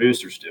as the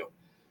producers do.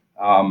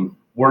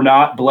 We're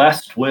not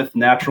blessed with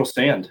natural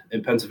sand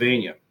in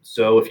Pennsylvania.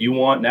 So if you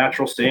want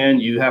natural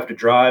sand, you have to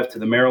drive to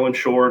the Maryland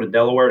shore, to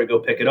Delaware, to go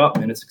pick it up,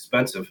 and it's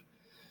expensive.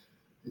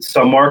 In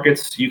some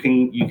markets, you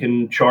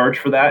can charge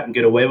for that and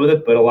get away with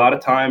it, but a lot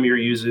of time you're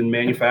using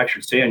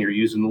manufactured sand. You're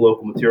using the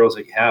local materials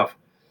that you have.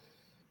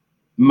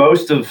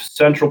 Most of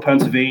central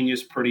Pennsylvania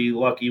is pretty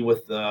lucky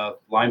with the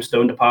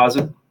limestone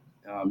deposit.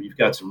 You've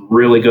got some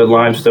really good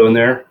limestone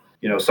there.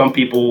 Some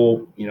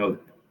people,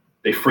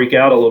 they freak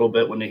out a little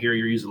bit when they hear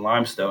you're using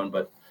limestone,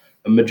 but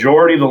the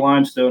majority of the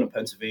limestone in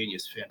Pennsylvania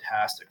is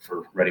fantastic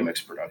for ready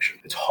mix production.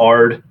 It's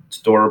hard, it's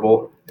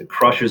durable, it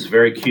crushes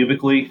very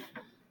cubically.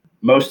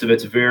 Most of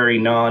it's very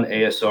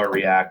non-ASR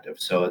reactive,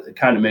 so it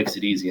kind of makes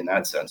it easy in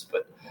that sense.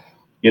 But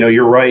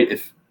you're right.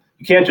 If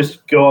you can't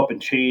just go up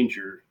and change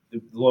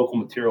the local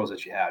materials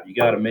that you have, you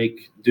got to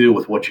make do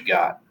with what you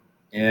got,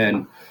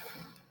 and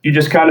you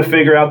just kind of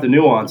figure out the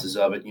nuances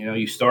of it.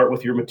 You start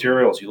with your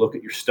materials, you look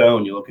at your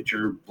stone, you look at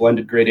your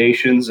blended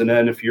gradations, and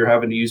then if you're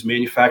having to use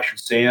manufactured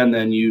sand,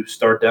 then you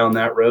start down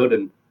that road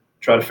and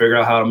try to figure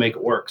out how to make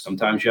it work.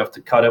 Sometimes you have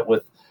to cut it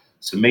with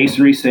some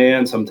masonry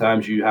sand.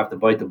 Sometimes you have to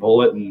bite the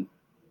bullet and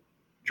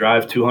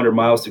drive 200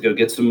 miles to go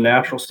get some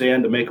natural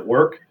sand to make it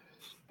work.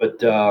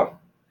 But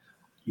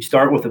you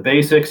start with the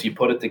basics, you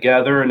put it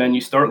together, and then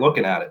you start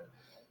looking at it.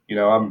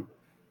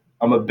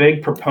 I'm a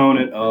big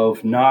proponent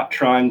of not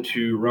trying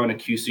to run a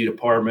QC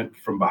department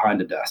from behind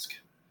a desk.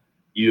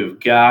 You've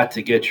got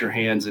to get your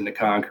hands into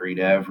concrete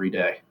every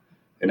day.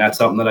 And that's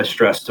something that I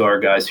stress to our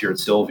guys here at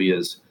Sylvia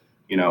is,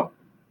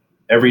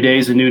 every day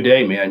is a new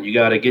day, man. You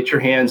got to get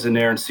your hands in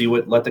there and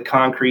let the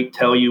concrete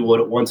tell you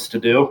what it wants to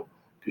do,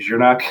 because you're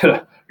not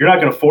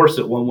gonna force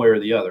it one way or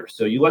the other.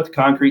 So you let the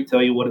concrete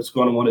tell you what it's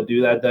going to want to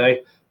do that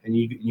day, and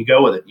you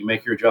go with it. You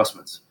make your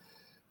adjustments.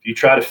 If you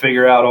try to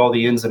figure out all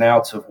the ins and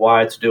outs of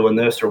why it's doing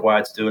this or why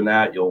it's doing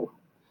that, you'll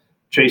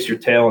chase your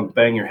tail and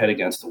bang your head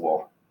against the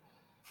wall.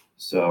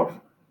 So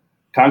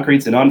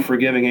concrete's an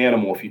unforgiving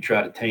animal if you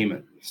try to tame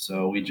it.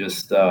 So we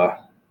just,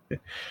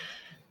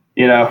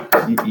 you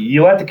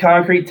let the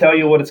concrete tell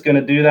you what it's going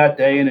to do that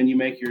day, and then you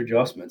make your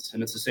adjustments.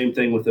 And it's the same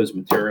thing with those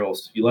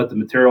materials. You let the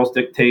materials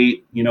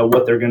dictate,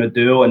 what they're going to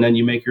do, and then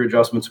you make your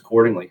adjustments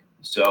accordingly.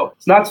 So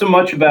it's not so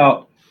much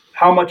about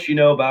how much you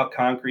know about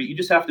concrete. You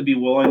just have to be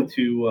willing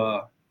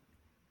to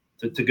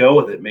go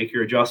with it, make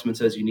your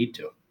adjustments as you need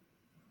to.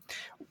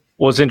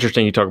 Well, it's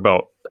interesting you talk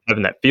about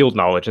having that field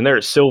knowledge, and there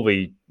at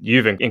Sylvie,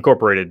 you've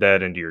incorporated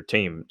that into your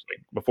team.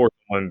 Like before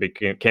someone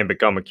can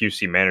become a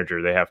QC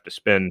manager, they have to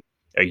spend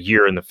a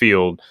year in the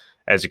field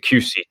as a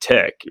QC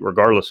tech,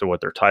 regardless of what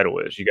their title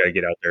is. You got to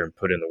get out there and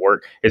put in the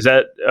work. Is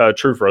that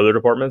true for other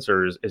departments,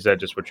 or is that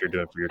just what you're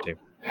doing for your team?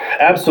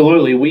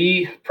 Absolutely.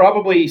 We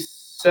probably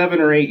 7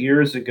 or 8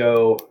 years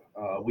ago,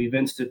 we've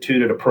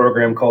instituted a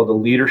program called the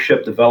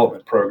Leadership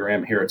Development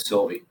Program here at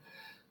Sylvie.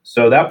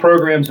 So that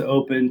program's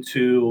open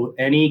to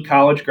any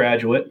college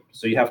graduate.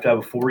 So you have to have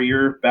a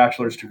 4-year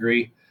bachelor's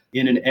degree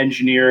in an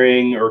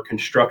engineering or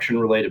construction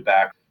related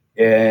background.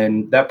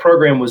 And that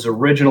program was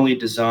originally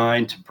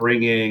designed to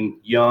bring in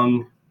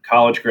young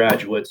college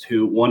graduates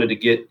who wanted to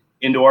get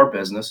into our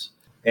business.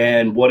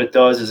 And what it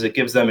does is it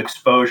gives them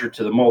exposure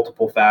to the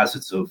multiple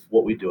facets of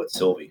what we do at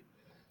Sylvie.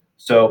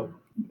 So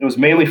it was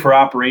mainly for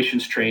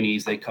operations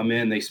trainees. They come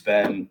in, they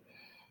spend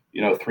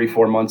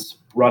 3-4 months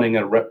working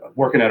at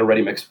a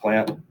ready mix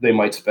plant. They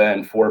might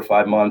spend 4 or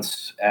 5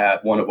 months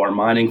at one of our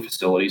mining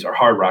facilities, our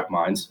hard rock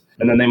mines,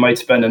 and then they might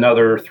spend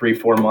another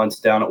 3-4 months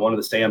down at one of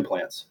the sand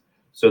plants.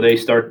 So they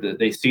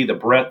see the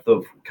breadth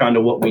of kind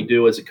of what we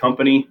do as a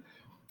company,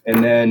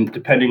 and then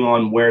depending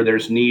on where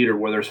there's need or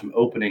where there's some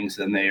openings,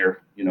 then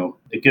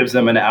it gives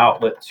them an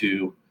outlet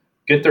to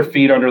get their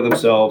feet under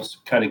themselves,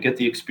 kind of get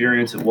the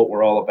experience of what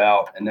we're all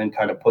about, and then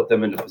kind of put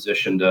them in a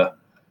position to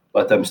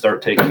let them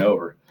start taking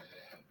over.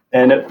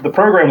 And the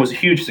program was a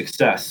huge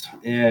success.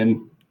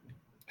 And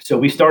so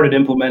we started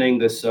implementing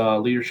this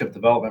leadership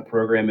development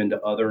program into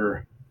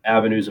other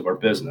avenues of our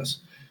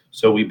business.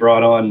 So we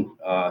brought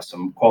on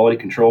some quality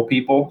control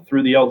people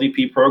through the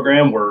LDP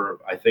program, where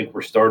I think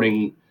we're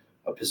starting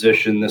a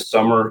position this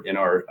summer in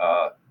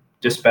our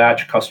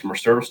dispatch customer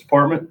service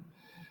department.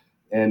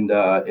 And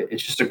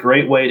it's just a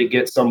great way to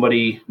get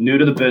somebody new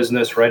to the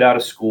business right out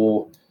of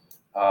school,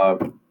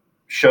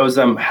 shows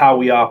them how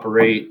we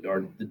operate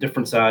or the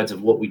different sides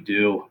of what we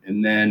do.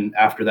 And then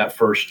after that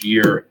first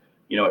year,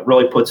 it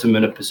really puts them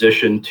in a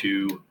position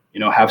to,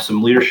 have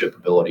some leadership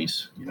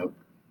abilities,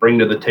 bring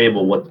to the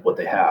table what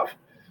they have.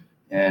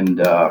 And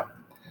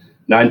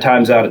 9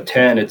 times out of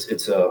 10,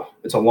 it's a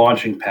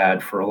launching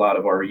pad for a lot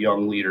of our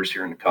young leaders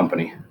here in the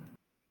company.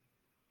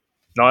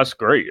 No, that's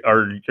great.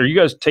 Are you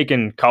guys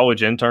taking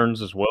college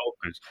interns as well?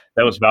 Because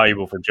that was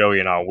valuable for Joey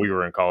and I when we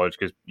were in college,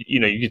 because, you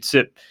could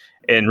sit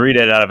and read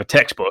it out of a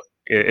textbook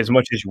as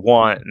much as you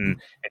want, and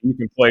you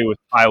can play with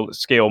pilot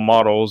scale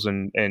models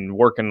and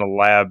work in the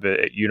lab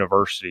at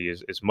university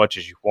as much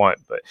as you want,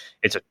 but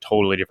it's a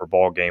totally different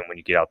ball game when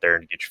you get out there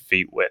and get your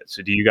feet wet.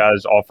 So do you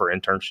guys offer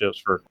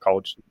internships for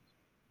college students?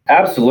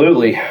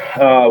 Absolutely.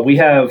 We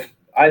have,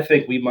 I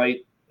think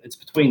it's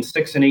between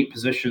 6 and 8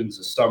 positions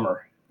a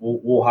summer.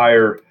 We'll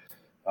hire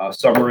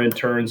summer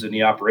interns in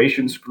the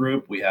operations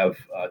group. We have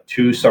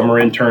 2 summer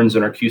interns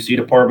in our QC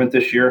department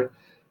this year.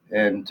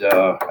 And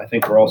I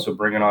think we're also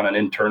bringing on an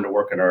intern to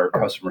work in our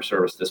customer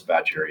service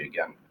dispatch area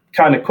again.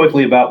 Kind of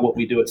quickly about what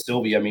we do at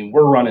Sylvie. I mean,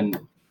 we're running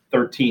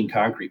 13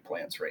 concrete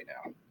plants right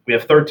now. We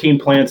have 13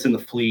 plants in the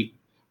fleet,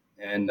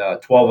 and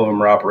 12 of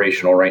them are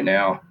operational right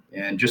now.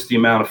 And just the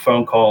amount of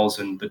phone calls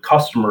and the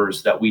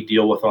customers that we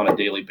deal with on a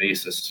daily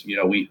basis.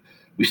 We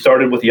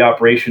started with the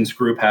operations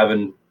group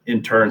having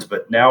interns,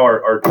 but now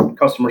our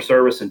customer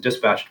service and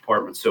dispatch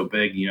department's so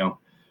big,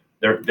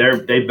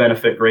 they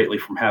benefit greatly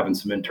from having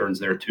some interns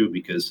there too,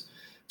 because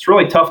it's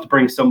really tough to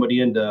bring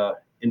somebody into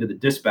the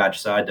dispatch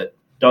side that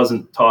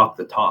doesn't talk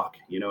the talk.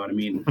 You know what I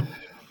mean?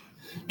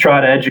 Try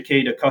to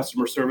educate a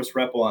customer service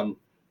rep on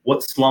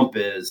what slump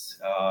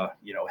is.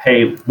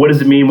 Hey, what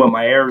does it mean when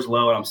my air is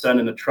low and I'm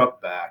sending a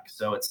truck back?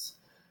 So it's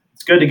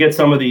good to get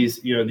some of these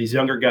these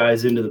younger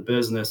guys into the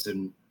business,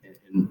 and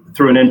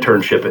through an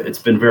internship, it's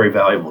been very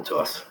valuable to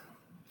us.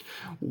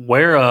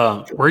 Where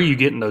are you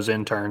getting those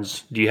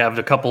interns? Do you have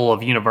a couple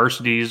of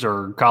universities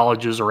or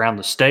colleges around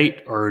the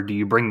state, or do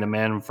you bring them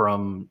in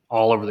from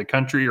all over the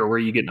country, or where are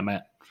you getting them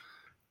at?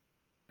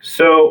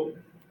 So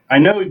I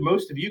know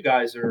most of you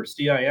guys are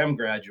CIM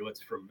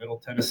graduates from Middle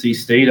Tennessee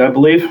State, I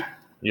believe.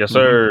 Yes,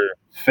 sir.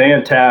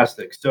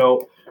 Fantastic.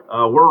 So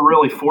we're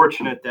really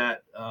fortunate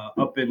that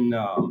up in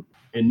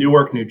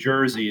Newark, New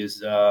Jersey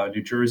is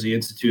New Jersey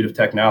Institute of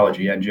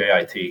Technology,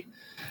 NJIT.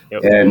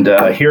 Yep.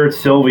 And here at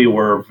Sylvie,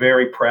 we're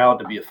very proud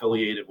to be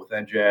affiliated with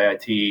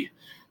NJIT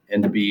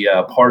and to be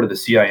part of the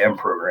CIM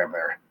program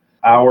there.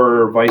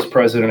 Our Vice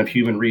President of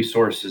Human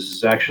Resources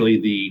is actually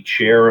the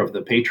chair of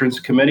the Patrons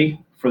Committee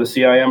for the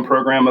CIM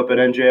program up at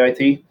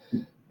NJIT.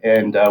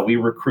 and we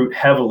recruit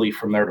heavily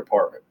from their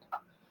department.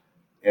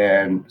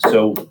 And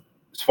so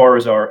as far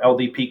as our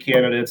LDP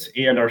candidates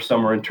and our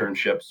summer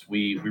internships,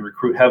 we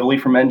recruit heavily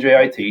from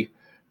NJIT.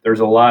 There's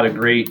a lot of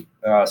great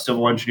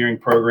civil engineering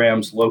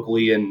programs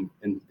locally in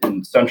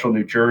central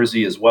New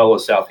Jersey as well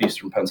as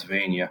southeastern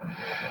Pennsylvania.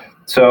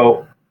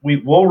 So we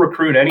will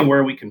recruit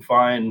anywhere we can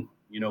find,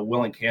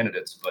 willing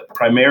candidates, but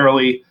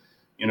primarily,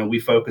 we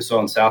focus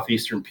on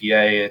southeastern PA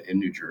and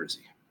New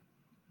Jersey.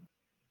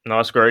 No,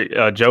 that's great.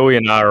 Joey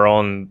and I are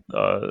on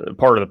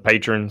part of the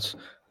patrons.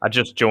 I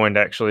just joined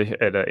actually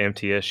at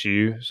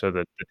MTSU, so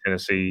the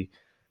Tennessee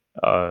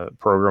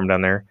program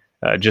down there.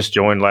 Just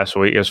joined last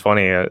week. It was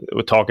funny.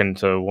 We're talking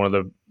to one of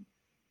the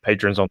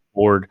patrons on the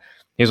board.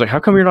 He was like, "How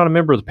come you're not a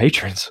member of the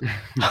patrons?"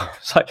 I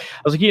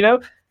was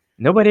like,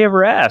 nobody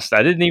ever asked.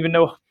 I didn't even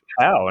know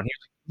how. And he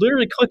was like,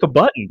 "Literally click a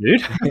button,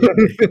 dude."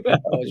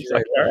 He's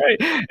like, "All right."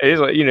 And he's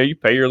like, you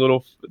pay your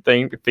little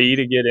fee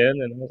to get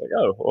in. And I was like,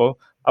 "Oh, well,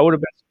 I would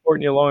have been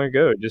supporting you long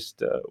ago.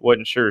 Just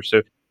wasn't sure."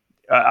 So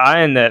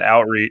I in that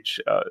outreach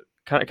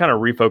kind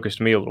of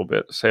refocused me a little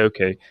bit. Say,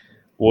 okay,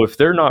 well, if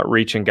they're not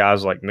reaching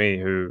guys like me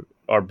who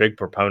are big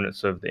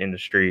proponents of the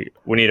industry,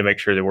 we need to make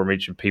sure that we're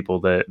reaching people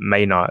that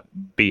may not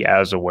be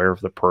as aware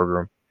of the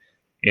program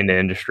in the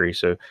industry.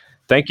 So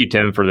thank you,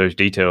 Tim, for those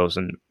details.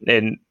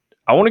 And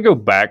I want to go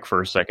back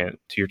for a second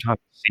to your time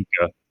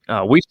at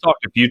SECA. We've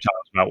talked a few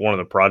times about one of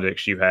the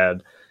projects you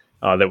had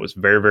that was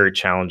very, very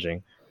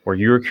challenging, where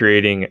you were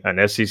creating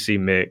an SEC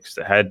mix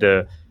that had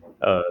to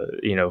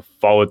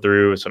follow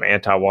through with some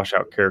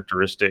anti-washout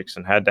characteristics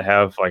and had to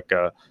have like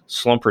a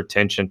slump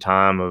retention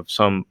time of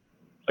some,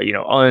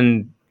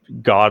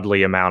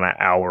 ungodly amount of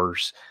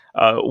hours.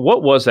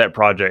 What was that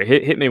project?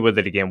 Hit me with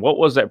it again. What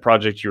was that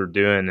project you were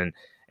doing?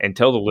 And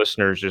tell the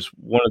listeners just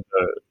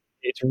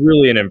it's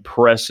really an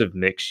impressive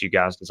mix you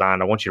guys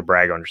designed. I want you to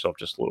brag on yourself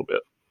just a little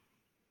bit.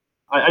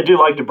 I do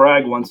like to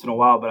brag once in a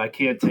while, but I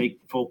can't take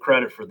full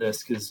credit for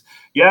this because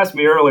you asked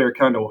me earlier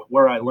kind of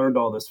where I learned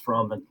all this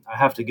from. And I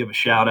have to give a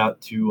shout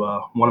out to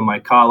one of my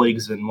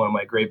colleagues and one of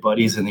my great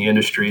buddies in the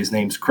industry. His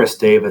name's Chris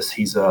Davis.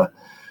 He's a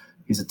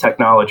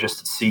technologist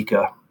at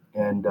SECA,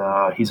 and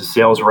he's a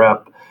sales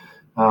rep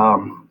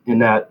in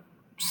that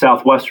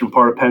southwestern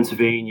part of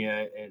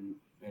Pennsylvania and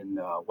in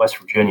West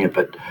Virginia.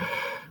 But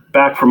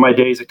back from my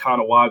days at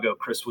Conawago,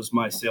 Chris was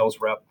my sales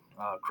rep.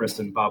 Chris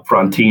and Bob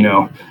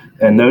Frontino,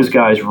 and those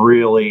guys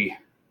really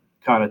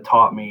kind of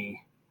taught me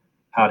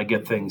how to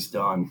get things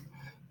done.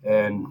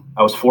 And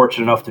I was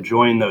fortunate enough to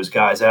join those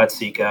guys at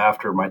SECA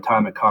after my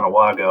time at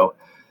Conawago.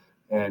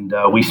 And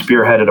we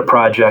spearheaded a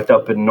project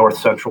up in north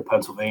central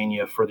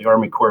Pennsylvania for the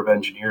Army Corps of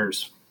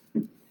Engineers.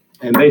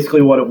 And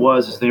basically what it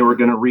was is they were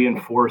going to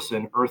reinforce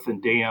an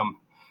earthen dam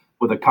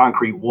with a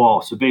concrete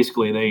wall. So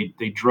basically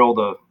they drilled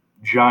a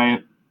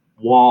giant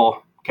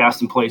wall,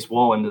 cast in place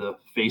wall into the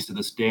face of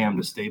this dam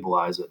to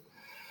stabilize it.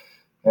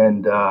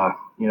 And,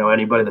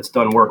 anybody that's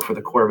done work for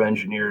the Corps of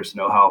Engineers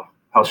know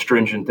how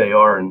stringent they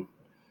are and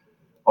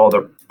all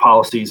their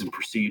policies and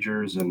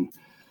procedures. And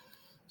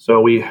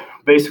so we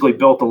basically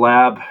built a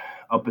lab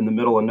up in the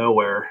middle of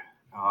nowhere,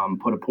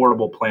 put a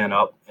portable plant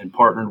up and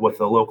partnered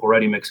with a local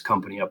ready mix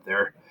company up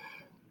there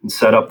and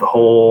set up the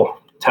whole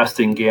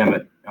testing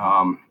gamut.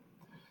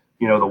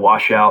 The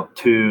washout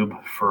tube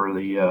for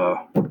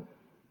the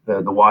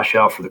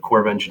washout for the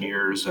Corps of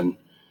Engineers. And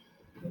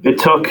it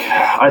took,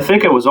 I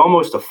think it was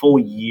almost a full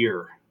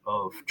year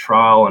of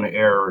trial and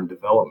error and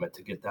development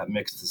to get that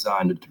mix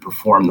designed to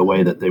perform the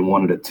way that they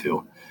wanted it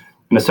to.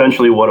 And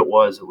essentially what it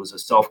was a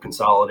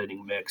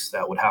self-consolidating mix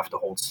that would have to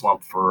hold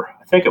slump for,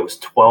 I think it was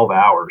 12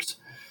 hours.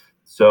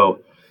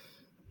 So,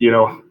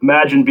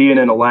 imagine being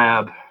in a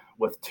lab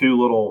with two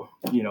little,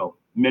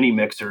 mini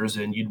mixers,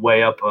 and you'd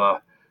weigh up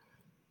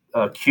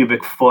a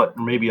cubic foot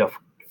or maybe a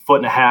foot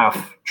and a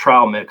half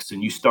trial mix,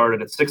 and you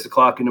started at 6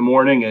 o'clock in the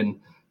morning and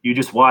you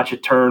just watch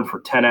it turn for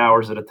 10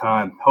 hours at a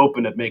time,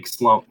 hoping it makes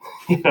slump,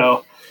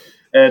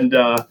 and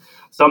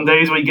some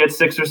days we get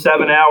 6 or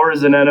 7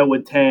 hours and then it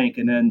would tank.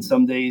 And then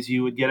some days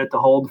you would get it to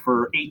hold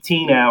for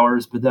 18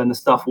 hours, but then the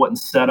stuff wasn't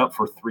set up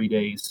for 3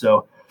 days.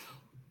 So,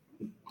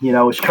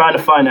 it's trying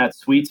to find that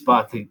sweet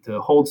spot to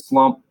hold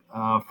slump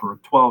for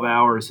 12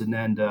 hours and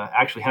then to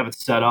actually have it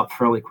set up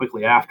fairly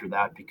quickly after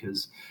that,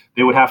 because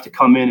they would have to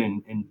come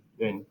in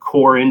and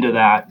core into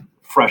that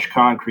fresh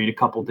concrete a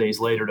couple days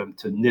later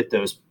to knit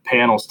those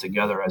panels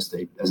together as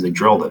they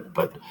drilled it.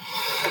 But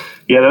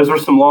yeah, those were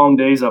some long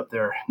days up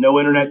there. No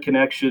internet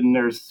connection.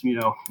 There's,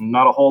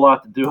 not a whole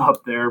lot to do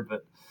up there,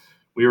 but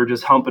we were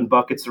just humping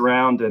buckets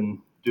around and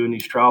doing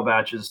these trial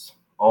batches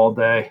all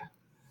day.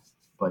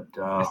 But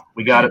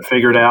we got it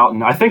figured out.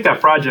 And I think that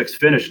project's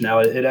finished now.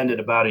 It ended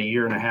about a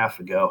year and a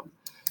half ago,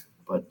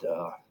 but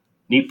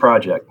neat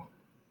project.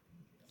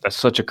 That's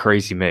such a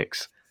crazy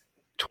mix.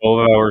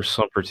 12 hours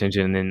slump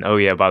retention, and then, oh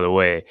yeah, by the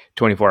way,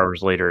 24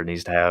 hours later it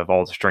needs to have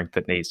all the strength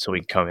it needs so we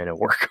can come in and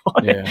work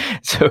on it.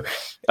 So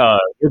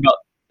we're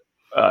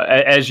about,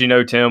 as you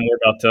know, Tim,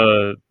 we're about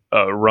to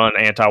run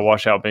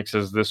anti-washout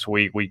mixes this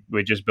week. We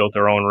just built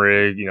our own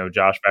rig.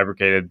 Josh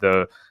fabricated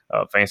the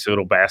fancy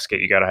little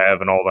basket you got to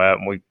have and all that,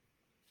 and we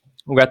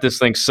We got this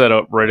thing set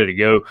up, ready to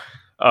go.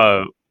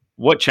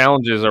 What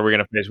challenges are we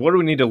going to face? What do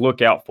we need to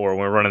look out for when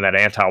we're running that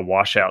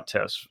anti-washout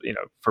test?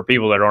 For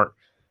people that aren't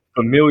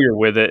familiar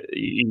with it,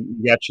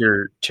 you got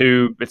your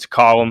tube. It's a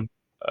column,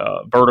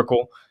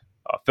 vertical,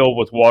 filled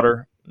with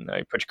water. You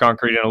put your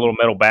concrete in a little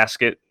metal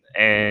basket,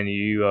 and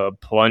you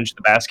plunge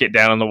the basket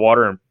down in the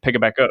water and pick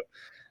it back up,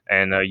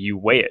 and you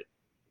weigh it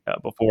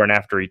before and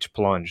after each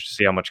plunge to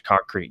see how much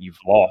concrete you've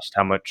lost,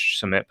 how much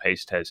cement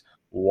paste has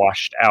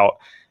washed out.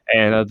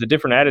 And the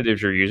different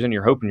additives you're using,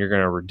 you're hoping you're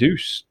going to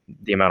reduce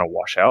the amount of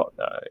washout,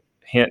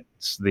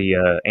 hence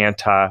the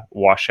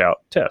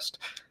anti-washout test.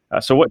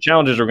 So what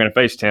challenges are we going to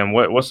face, Tim?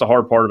 What's the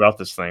hard part about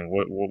this thing?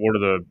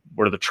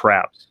 What are the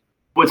traps?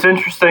 What's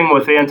interesting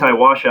with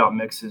anti-washout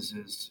mixes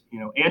is,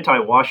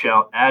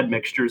 anti-washout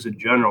admixtures in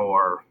general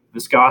are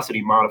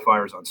viscosity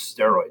modifiers on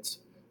steroids.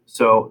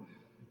 So,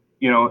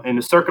 in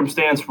the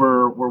circumstance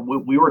where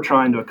we were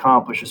trying to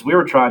accomplish is we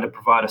were trying to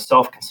provide a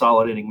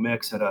self-consolidating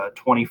mix at a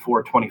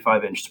 24,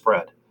 25-inch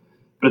spread.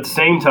 But at the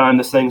same time,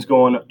 this thing's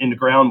going into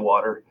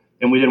groundwater,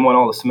 and we didn't want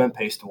all the cement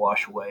paste to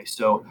wash away.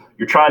 So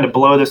you're trying to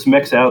blow this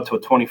mix out to a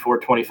 24,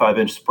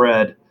 25-inch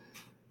spread,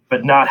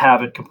 but not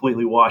have it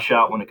completely wash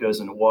out when it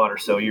goes into water.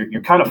 So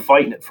you're kind of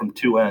fighting it from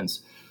two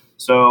ends.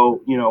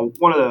 So,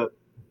 one of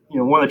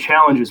the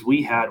challenges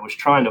we had was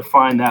trying to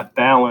find that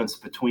balance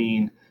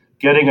between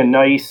getting a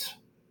nice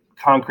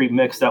concrete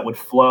mix that would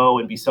flow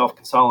and be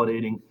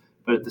self-consolidating,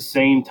 but at the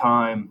same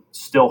time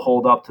still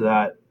hold up to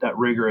that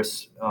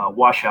rigorous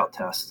washout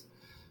test.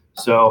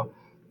 So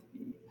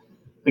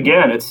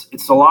again,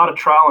 it's a lot of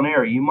trial and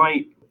error. You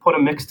might put a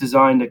mix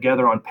design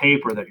together on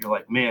paper that you're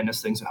like, man,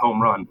 this thing's a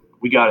home run.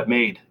 We got it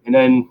made. And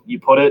then you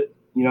put it,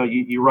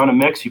 you run a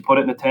mix, you put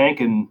it in a tank,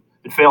 and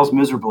it fails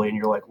miserably. And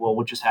you're like, well,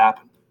 what just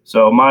happened?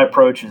 So my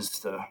approach is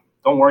to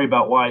don't worry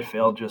about why it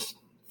failed. Just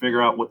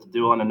figure out what to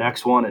do on the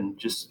next one. And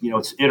just,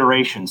 it's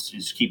iterations. You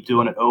just keep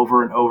doing it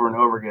over and over and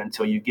over again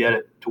until you get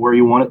it to where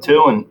you want it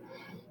to. And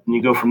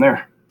you go from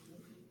there.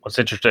 Well,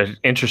 it's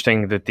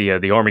interesting that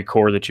the Army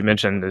Corps that you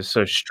mentioned is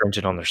so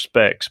stringent on their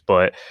specs,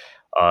 but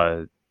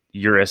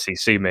your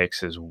SEC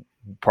mix is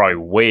probably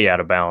way out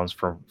of bounds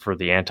for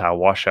the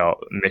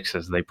anti-washout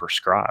mixes they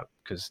prescribe,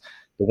 because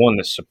the one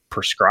that's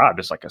prescribed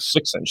is like a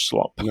 6-inch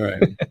slump.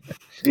 Right.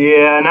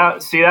 Yeah. Now,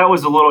 see, that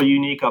was a little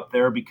unique up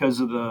there because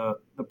of the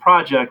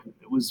project.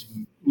 It was,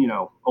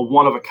 a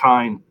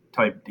one-of-a-kind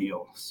type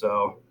deal.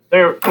 So we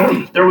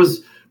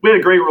had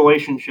a great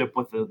relationship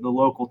with the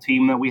local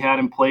team that we had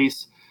in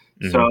place.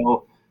 Mm-hmm.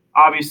 So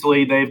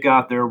obviously they've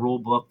got their rule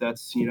book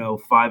that's,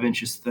 5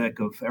 inches thick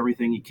of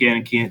everything you can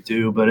and can't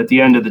do. But at the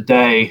end of the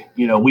day,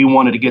 we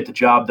wanted to get the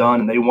job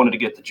done and they wanted to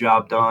get the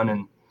job done.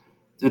 And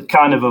it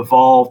kind of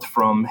evolved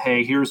from,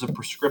 hey, here's a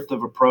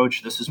prescriptive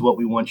approach. This is what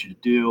we want you to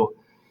do.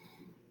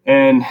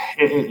 And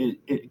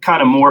it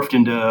kind of morphed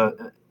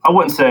into, I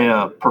wouldn't say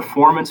a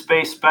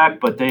performance-based spec,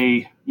 but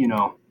they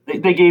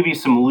gave you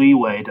some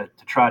leeway to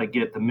try to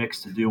get the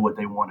mix to do what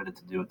they wanted it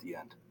to do at the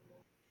end.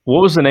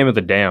 What was the name of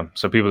the dam?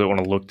 So people that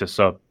want to look this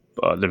up,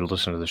 that are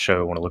listening to the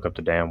show, want to look up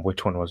the dam.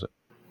 Which one was it?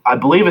 I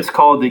believe it's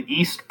called the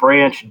East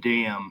Branch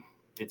Dam.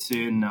 It's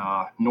in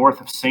north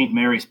of St.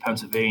 Mary's,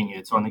 Pennsylvania.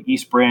 It's on the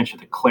East Branch of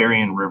the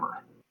Clarion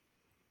River.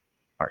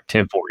 All right,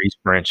 10-4 East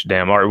Branch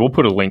Dam. All right, we'll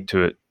put a link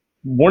to it.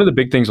 One of the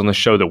big things on the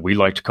show that we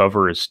like to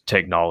cover is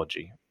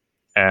technology.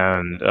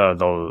 And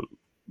the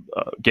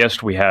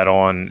guest we had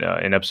on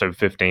in episode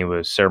 15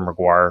 was Sarah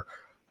McGuire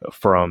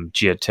from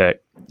Geotech.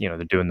 They're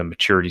doing the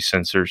maturity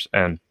sensors,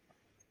 and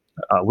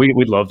we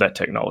love that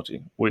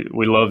technology. We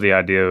love the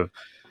idea of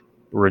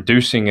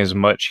reducing as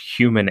much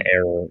human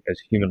error as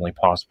humanly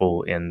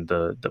possible in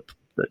the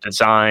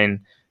design,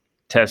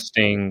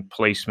 testing,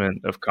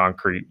 placement of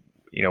concrete.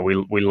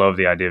 We love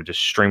the idea of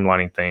just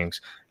streamlining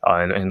things,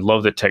 and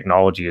love that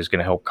technology is going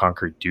to help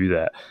concrete do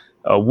that.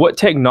 What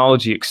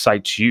technology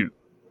excites you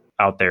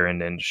out there in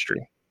the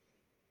industry?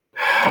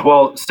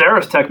 Well,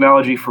 Sarah's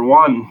technology, for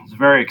one, is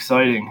very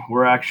exciting.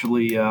 We're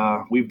actually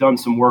we've done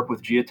some work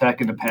with Geotech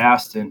in the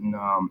past, and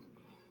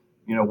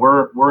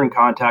we're in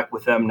contact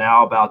with them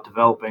now about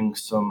developing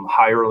some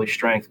high early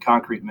strength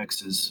concrete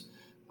mixes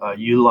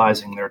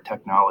utilizing their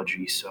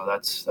technology. So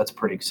that's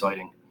pretty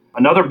exciting.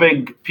 Another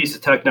big piece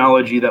of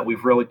technology that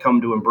we've really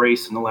come to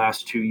embrace in the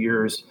last 2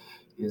 years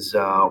is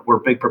we're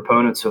big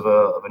proponents of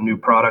a new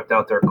product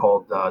out there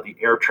called the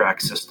AirTrack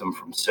system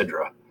from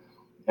Sidra.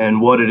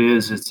 And what it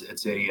is,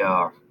 it's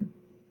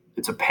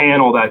a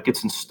panel that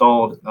gets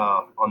installed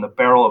on the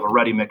barrel of a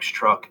ready mix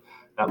truck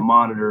that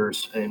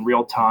monitors in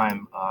real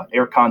time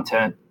air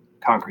content,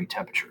 concrete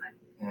temperature.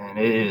 And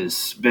it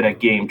has been a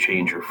game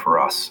changer for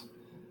us.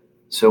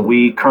 So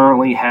we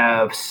currently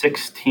have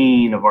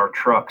 16 of our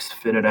trucks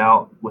fitted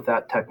out with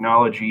that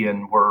technology,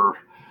 and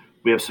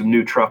we have some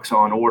new trucks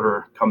on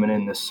order coming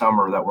in this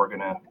summer that we're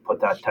going to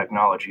put that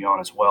technology on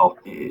as well.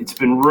 It's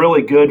been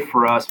really good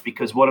for us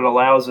because what it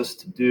allows us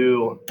to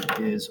do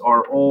is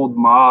our old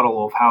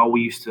model of how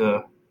we used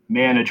to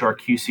manage our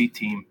QC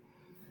team.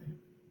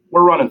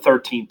 we're running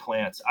 13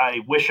 plants. I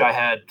wish I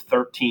had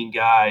 13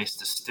 guys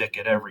to stick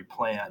at every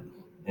plant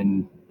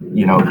and,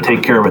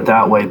 take care of it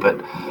that way.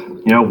 But,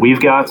 we've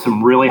got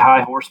some really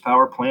high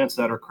horsepower plants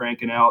that are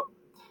cranking out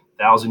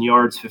 1,000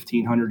 yards,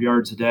 1,500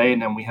 yards a day.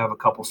 And then we have a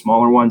couple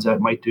smaller ones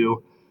that might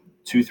do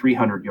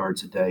 200-300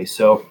 yards a day.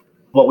 So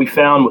what we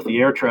found with the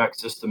AirTrack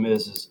system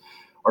is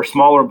our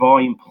smaller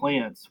volume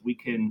plants, we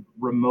can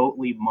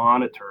remotely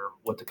monitor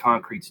what the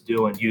concrete's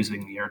doing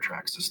using the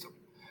AirTrack system.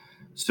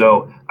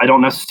 So I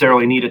don't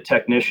necessarily need a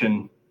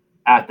technician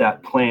at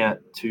that plant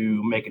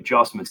to make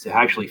adjustments, to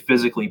actually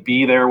physically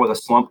be there with a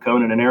slump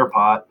cone and an air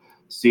pot,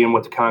 seeing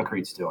what the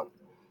concrete's doing.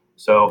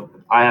 So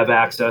I have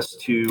access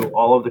to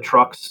all of the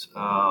trucks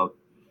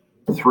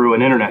through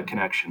an internet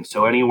connection.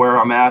 So anywhere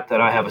I'm at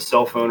that I have a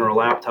cell phone or a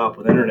laptop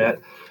with internet,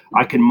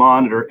 I can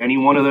monitor any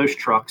one of those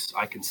trucks.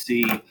 I can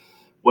see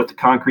what the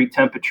concrete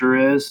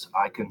temperature is.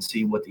 I can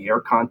see what the air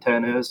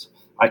content is.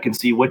 I can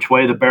see which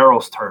way the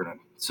barrel's turning.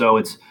 So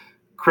it's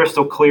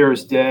crystal clear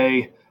as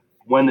day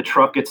when the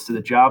truck gets to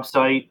the job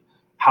site,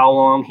 how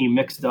long he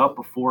mixed up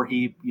before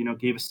he,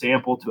 gave a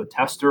sample to a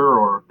tester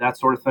or that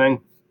sort of thing.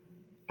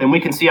 And we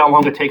can see how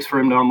long it takes for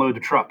him to unload the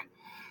truck.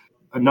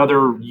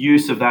 Another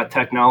use of that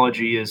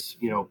technology is,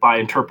 by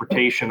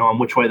interpretation on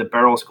which way the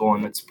barrel's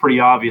going. It's pretty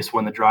obvious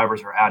when the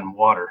drivers are adding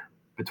water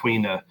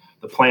between the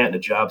plant and the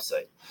job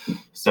site.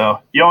 So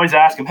you always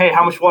ask them, hey,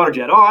 how much water did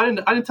you add? Oh, I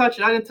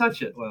didn't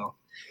touch it. Well,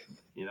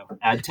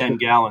 add 10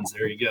 gallons.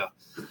 There you go.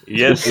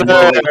 Yes,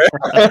 sir.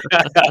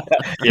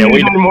 Yeah,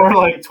 we do more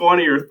like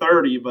 20 or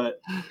 30, but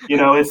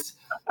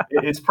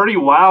it's pretty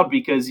wild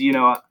because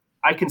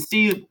I can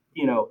see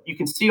you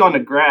can see on the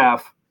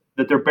graph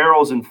that their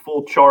barrel's in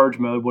full charge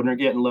mode when they're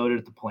getting loaded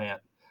at the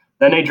plant.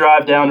 Then they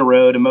drive down the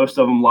road, and most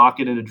of them lock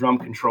it into drum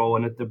control,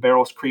 and the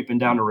barrel's creeping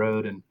down the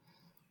road, and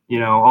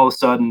all of a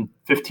sudden,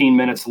 15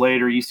 minutes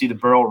later, you see the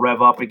barrel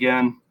rev up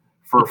again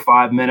for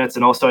 5 minutes,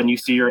 and all of a sudden you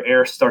see your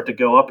air start to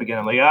go up again.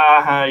 I'm like,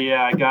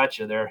 yeah, I got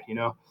you there,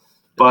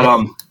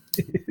 But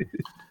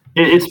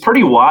it's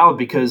pretty wild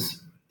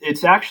because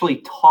it's actually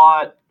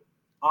taught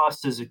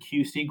us as a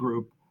QC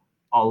group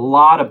a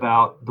lot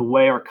about the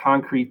way our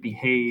concrete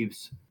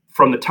behaves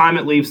from the time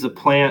it leaves the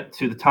plant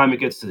to the time it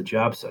gets to the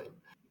job site.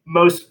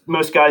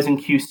 Most guys in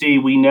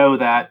QC, we know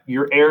that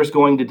your air is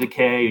going to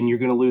decay and you're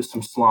going to lose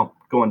some slump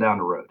going down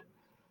the road.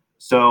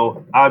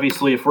 So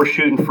obviously, if we're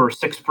shooting for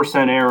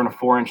 6% air and a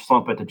 4-inch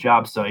slump at the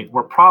job site,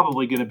 we're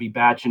probably going to be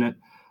batching it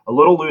a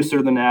little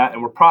looser than that,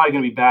 and we're probably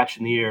going to be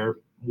batching the air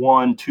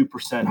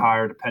 1-2%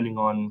 higher, depending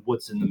on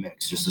what's in the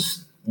mix, just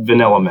a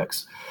vanilla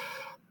mix.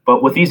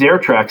 But with these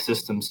AirTrack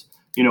systems,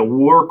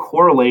 we're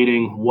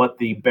correlating what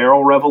the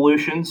barrel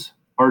revolutions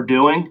are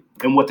doing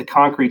and what the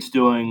concrete's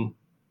doing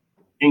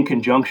in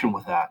conjunction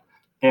with that.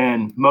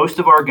 And most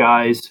of our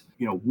guys,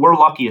 we're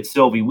lucky at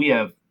Sylvie. We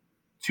have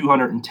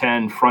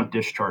 210 front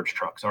discharge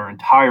trucks. Our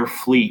entire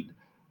fleet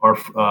are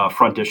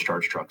front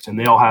discharge trucks, and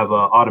they all have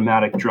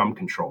automatic drum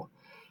control.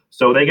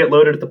 So they get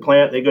loaded at the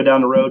plant, they go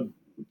down the road.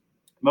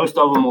 Most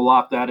of them will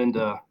lock that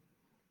into,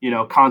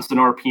 constant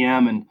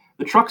RPM, and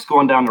the truck's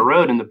going down the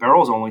road and the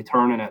barrel's only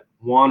turning at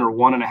 1 or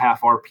 1.5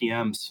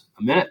 RPMs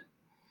a minute.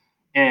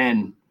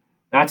 And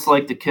that's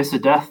like the kiss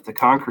of death to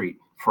concrete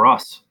for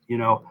us.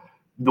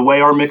 The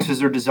way our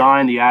mixes are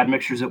designed, the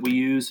admixtures that we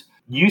use,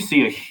 you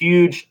see a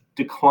huge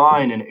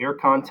decline in air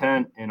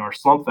content, and our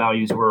slump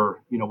values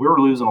were, we were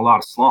losing a lot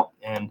of slump.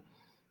 And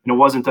it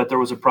wasn't that there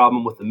was a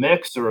problem with the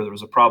mix or there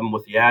was a problem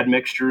with the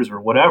admixtures or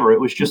whatever. It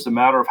was just a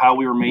matter of how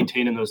we were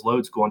maintaining those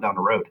loads going down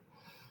the road.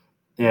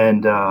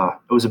 And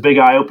it was a big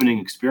eye-opening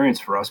experience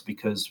for us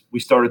because we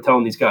started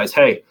telling these guys,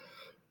 hey,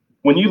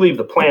 when you leave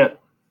the plant,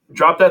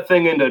 drop that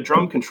thing into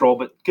drum control,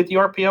 but get the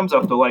RPMs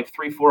up to like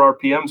 3-4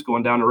 RPMs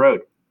going down the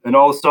road. And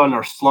all of a sudden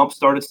our slump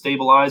started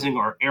stabilizing,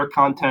 our air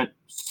content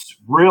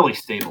really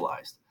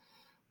stabilized.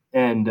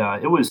 And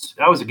that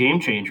was a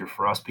game changer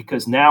for us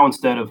because now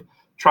instead of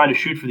trying to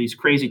shoot for these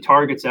crazy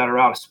targets that are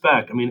out of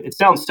spec, I mean, it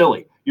sounds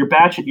silly.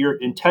 You're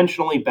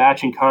intentionally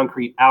batching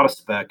concrete out of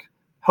spec,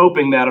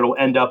 hoping that it'll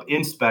end up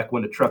in spec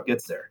when the truck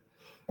gets there.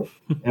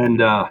 And,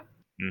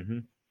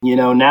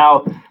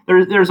 now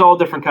there's all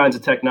different kinds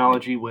of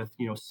technology with,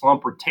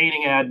 slump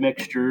retaining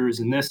admixtures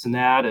and this and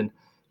that. And,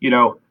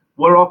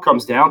 what it all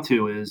comes down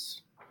to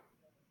is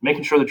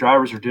making sure the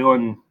drivers are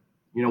doing,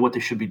 what they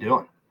should be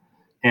doing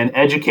and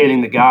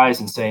educating the guys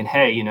and saying,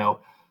 hey,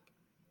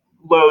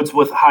 loads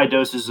with high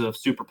doses of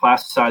super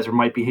plasticizer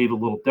might behave a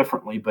little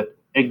differently, but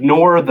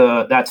ignore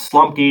that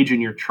slump gauge in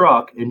your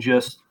truck and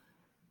just,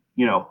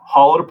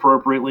 haul it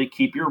appropriately,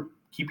 keep your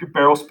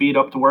barrel speed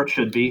up to where it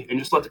should be, and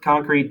just let the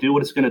concrete do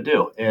what it's going to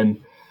do.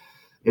 And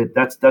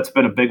that's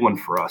been a big one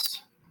for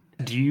us.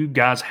 Do you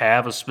guys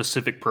have a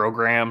specific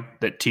program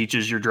that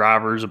teaches your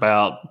drivers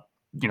about,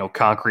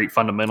 concrete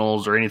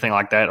fundamentals or anything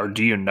like that? Or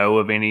do you know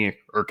of any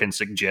or can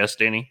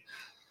suggest any?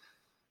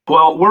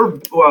 Well,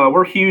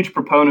 we're huge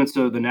proponents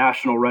of the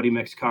National Ready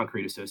Mix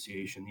Concrete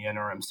Association, the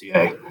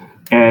NRMCA,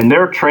 and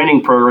their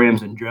training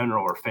programs in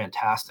general are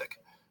fantastic.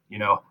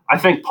 I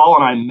think Paul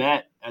and I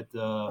met at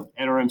the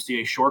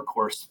NRMCA short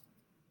course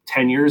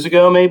 10 years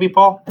ago, maybe,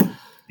 Paul.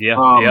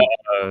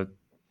 Yeah.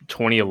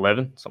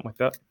 2011, something like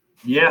that.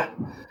 Yeah,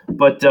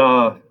 but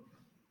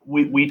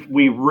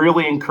we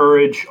really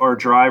encourage our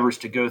drivers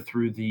to go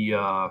through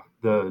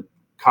the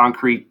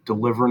concrete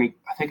delivery.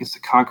 I think it's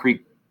the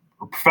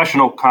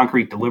professional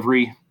concrete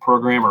delivery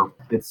program, or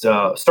it's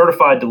a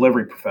certified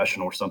delivery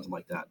professional or something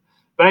like that.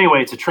 But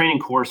anyway, it's a training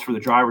course for the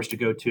drivers to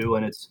go to,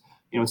 and it's,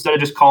 instead of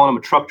just calling them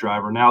a truck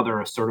driver, now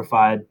they're a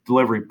certified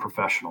delivery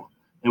professional.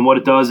 And what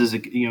it does is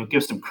it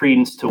gives some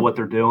credence to what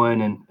they're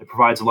doing, and it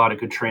provides a lot of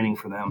good training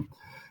for them.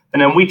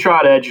 And then we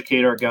try to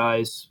educate our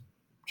guys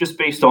just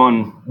based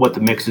on what the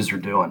mixes are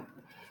doing.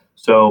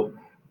 So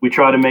we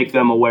try to make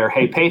them aware,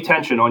 hey, pay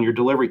attention on your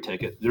delivery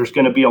ticket. There's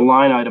going to be a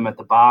line item at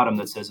the bottom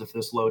that says if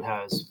this load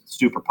has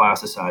super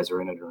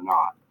plasticizer in it or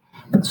not.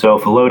 So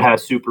if a load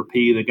has Super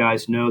P, the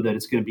guys know that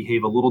it's going to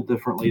behave a little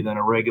differently than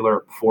a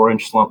regular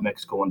 4-inch slump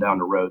mix going down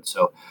the road.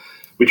 So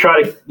we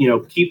try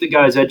to, keep the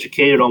guys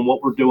educated on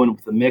what we're doing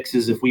with the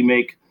mixes. If we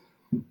make,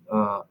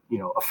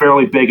 a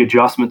fairly big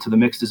adjustment to the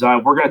mix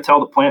design, we're going to tell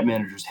the plant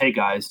managers, hey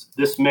guys,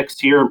 this mix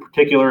here in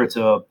particular, it's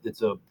a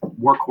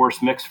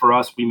workhorse mix for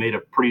us. We made a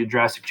pretty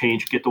drastic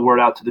change. Get the word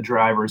out to the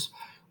drivers.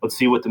 Let's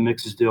see what the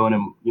mix is doing.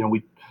 And,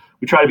 we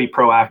try to be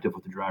proactive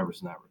with the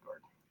drivers in that regard.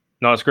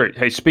 No, it's great.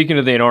 Hey, speaking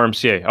of the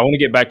NRMCA, I want to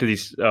get back to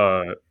these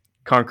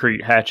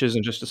concrete hatches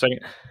in just a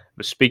second.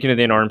 But speaking of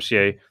the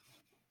NRMCA,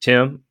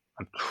 Tim,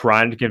 I'm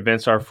trying to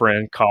convince our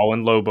friend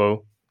Colin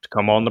Lobo to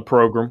come on the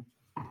program.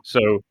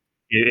 So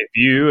if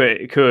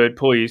you could,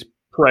 please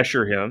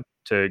pressure him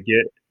to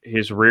get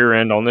his rear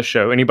end on the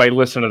show. Anybody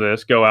listen to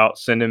this, go out,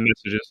 send him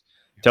messages,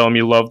 tell him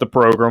you love the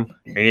program.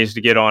 He needs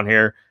to get on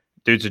here.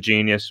 Dude's a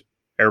genius.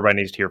 Everybody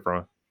needs to hear from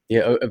him.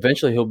 Yeah,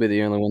 eventually he'll be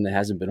the only one that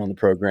hasn't been on the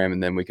program,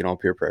 and then we can all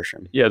peer pressure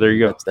him. Yeah, there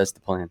you go. That's the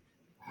plan.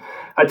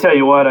 I tell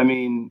you what,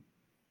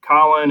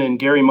 Colin and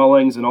Gary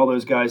Mullings and all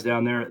those guys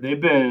down there, they've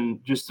been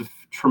just a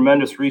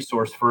tremendous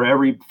resource for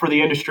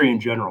the industry in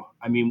general.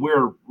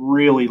 We're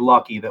really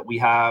lucky that we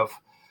have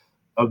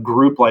a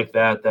group like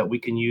that we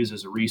can use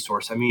as a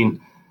resource.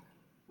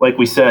 Like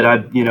we said,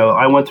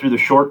 I went through the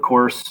short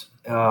course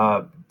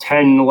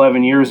 10,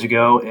 11 years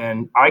ago,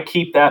 and I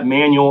keep that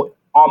manual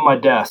on my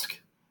desk.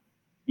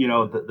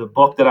 The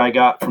book that I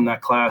got from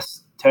that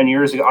class 10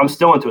 years ago, I'm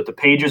still into it. The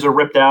pages are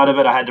ripped out of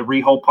it. I had to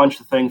re-hole punch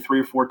the thing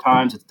 3 or 4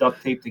 times. It's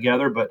duct taped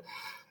together, but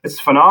it's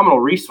a phenomenal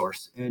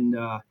resource. And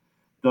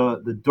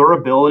the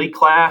durability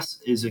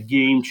class is a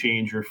game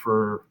changer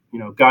for,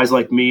 guys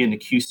like me in the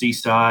QC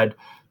side,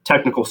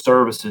 technical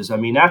services.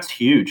 That's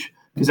huge,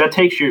 because that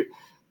takes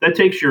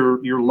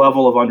your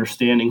level of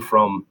understanding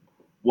from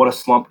what a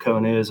slump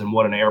cone is and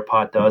what an air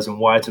pot does and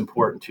why it's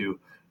important to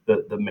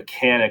the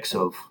mechanics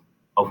of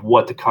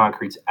what the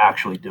concrete's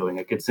actually doing.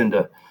 It gets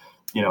into,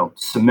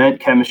 cement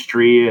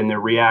chemistry and the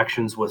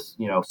reactions with,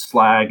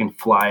 slag and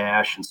fly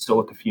ash and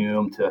silica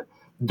fume, to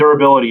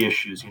durability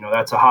issues.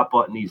 That's a hot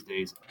button these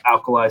days.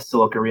 Alkali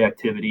silica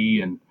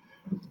reactivity and,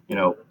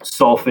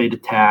 sulfate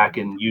attack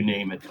and you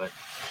name it. But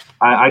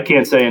I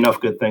can't say enough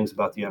good things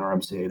about the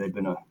NRMCA. They've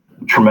been a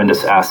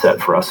tremendous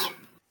asset for us.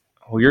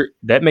 Well,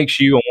 that makes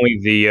you only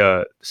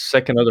the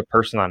second other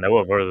person I know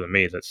of other than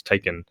me that's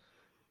taken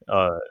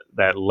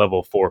that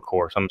level 4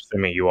 course. I'm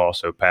assuming you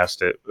also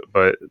passed it.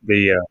 But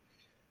the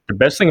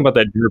best thing about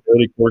that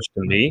durability course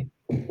to me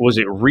was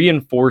it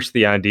reinforced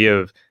the idea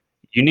of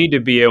you need to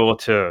be able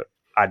to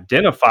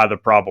identify the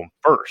problem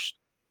first.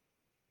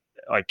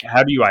 Like,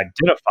 how do you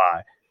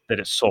identify that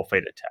it's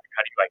sulfate attack?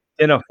 How do you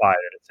identify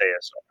that it's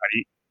ASO? How do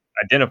you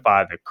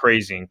identify the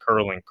crazing,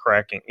 curling,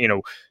 cracking,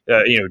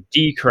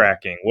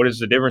 decracking? What is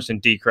the difference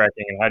in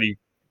decracking, and how do you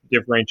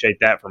differentiate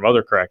that from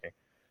other cracking?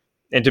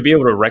 And to be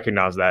able to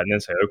recognize that and then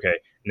say, okay,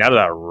 now that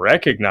I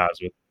recognize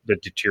what the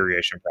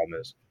deterioration problem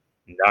is,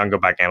 now I can go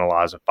back,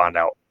 analyze, and find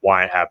out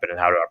why it happened and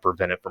how do I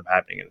prevent it from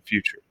happening in the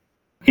future.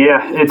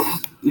 Yeah,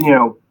 it's,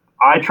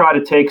 I try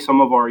to take some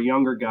of our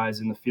younger guys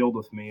in the field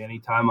with me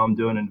anytime I'm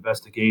doing an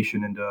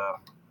investigation into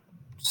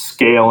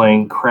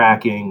scaling,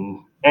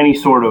 cracking, any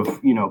sort of,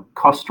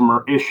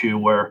 customer issue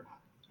where,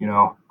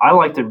 I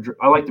like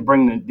to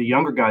bring the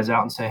younger guys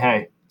out and say,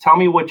 hey, tell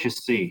me what you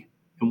see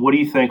and what do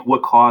you think,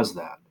 what caused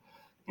that?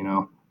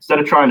 Instead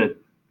of trying to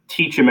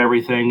teach them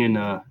everything in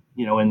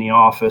the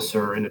office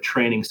or in a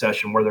training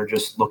session where they're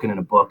just looking in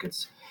a book.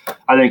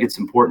 I think it's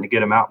important to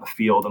get them out in the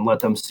field and let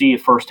them see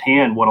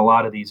firsthand what a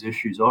lot of these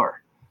issues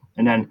are.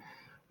 And then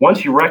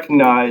once you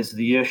recognize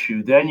the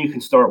issue, then you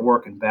can start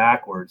working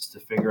backwards to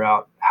figure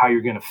out how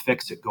you're going to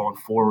fix it going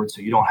forward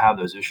so you don't have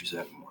those issues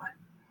anymore.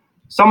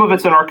 Some of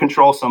it's in our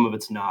control, some of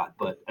it's not.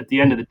 But at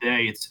the end of the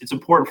day, it's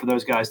important for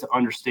those guys to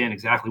understand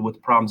exactly what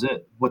the problems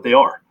what they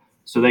are,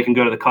 so they can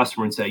go to the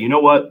customer and say, you know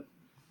what,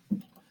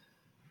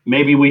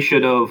 maybe we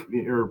should have,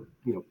 or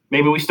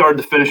maybe we started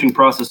the finishing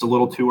process a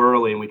little too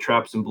early and we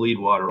trapped some bleed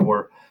water,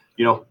 or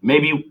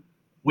maybe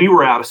we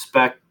were out of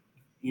spec,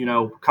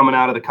 coming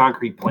out of the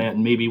concrete plant,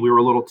 and maybe we were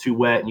a little too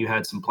wet and you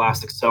had some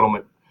plastic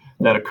settlement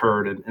that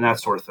occurred and that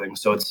sort of thing.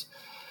 So it's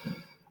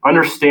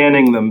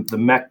understanding the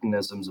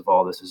mechanisms of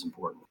all this is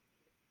important.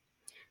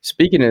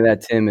 Speaking of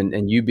that, Tim,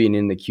 and you being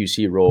in the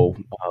QC role,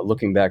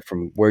 looking back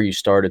from where you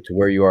started to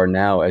where you are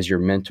now as you're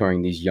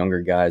mentoring these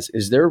younger guys,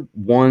 is there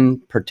one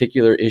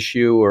particular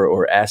issue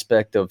or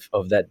aspect of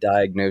that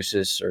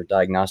diagnosis or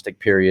diagnostic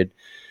period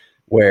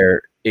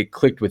where it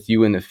clicked with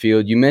you in the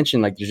field? You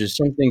mentioned like there's just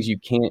some things you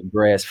can't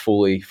grasp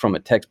fully from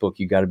a textbook.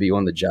 You got to be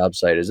on the job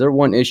site. Is there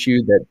one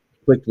issue that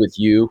clicked with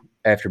you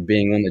after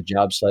being on the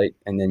job site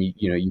and then you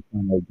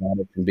finally got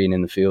it from being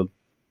in the field?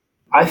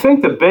 I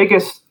think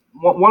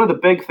one of the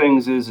big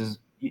things is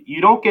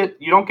you don't get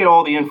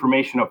all the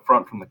information up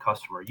front from the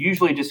customer. You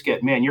usually just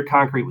get, man, your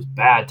concrete was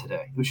bad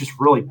today. It was just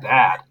really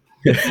bad.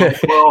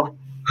 Well,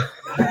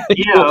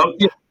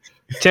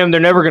 Tim, they're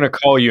never going to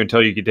call you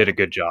until you did a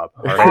good job.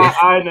 All right?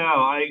 I know.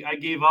 I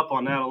gave up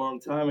on that a long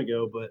time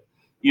ago, but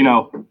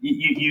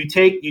you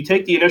take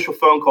the initial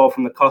phone call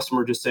from the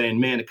customer just saying,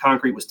 man, the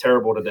concrete was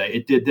terrible today.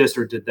 It did this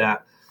or did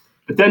that.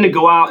 But then to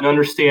go out and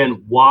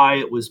understand why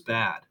it was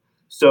bad.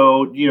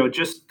 So,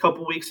 just a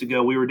couple weeks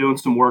ago, we were doing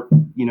some work,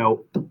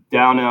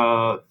 down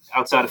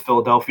outside of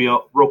Philadelphia,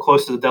 real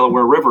close to the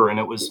Delaware River, and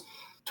it was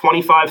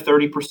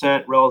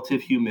 25-30%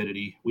 relative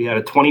humidity. We had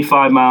a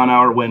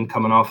 25-mile-an-hour wind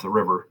coming off the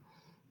river,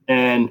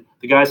 and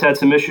the guys had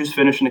some issues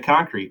finishing the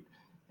concrete.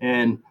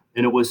 And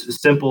it was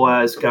as simple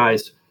as,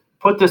 guys,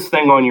 put this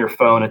thing on your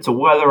phone. It's a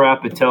weather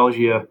app. It tells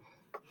you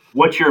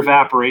what your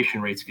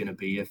evaporation rate's going to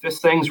be. If this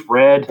thing's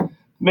red,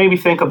 maybe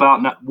think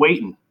about not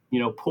waiting.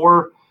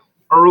 Pour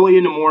early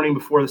in the morning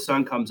before the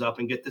sun comes up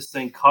and get this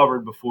thing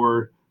covered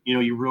before,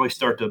 you really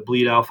start to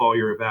bleed off all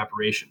your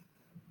evaporation.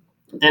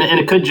 And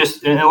it could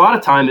and a lot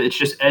of time it's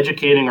just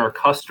educating our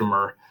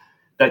customer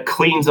that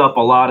cleans up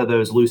a lot of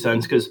those loose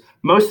ends, because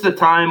most of the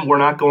time we're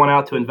not going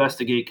out to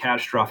investigate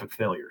catastrophic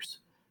failures.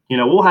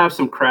 We'll have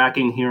some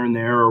cracking here and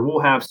there, or we'll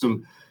have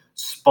some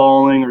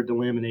spalling or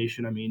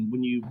delamination. I mean,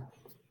 when you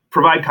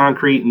provide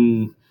concrete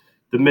in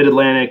the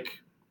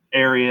mid-Atlantic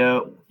area,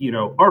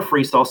 our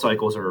freeze-thaw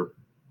cycles are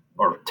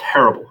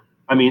terrible.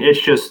 I mean,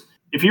 it's just,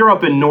 if you're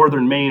up in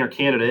northern Maine or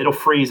Canada, it'll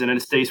freeze and then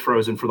it stays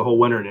frozen for the whole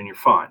winter and then you're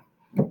fine.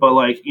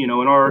 But in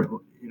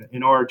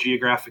our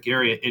geographic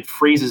area, it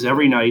freezes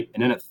every night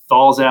and then it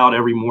thaws out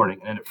every morning,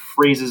 and then it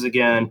freezes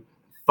again,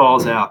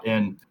 thaws out.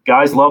 And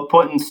guys love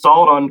putting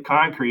salt on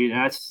concrete,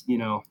 and that's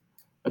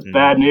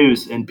bad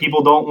news, and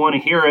people don't want to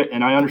hear it.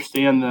 And I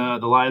understand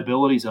the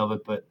liabilities of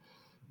it, but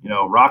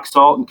rock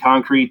salt and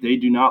concrete, they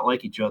do not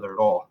like each other at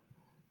all.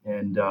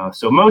 And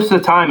so most of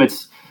the time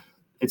it's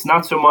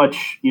not so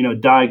much,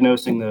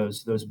 diagnosing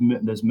those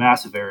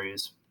massive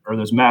areas or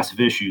those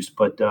massive issues,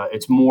 but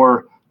it's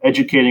more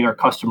educating our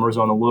customers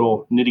on the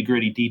little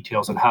nitty-gritty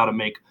details on how to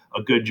make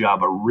a good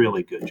job a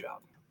really good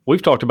job.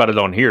 We've talked about it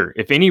on here.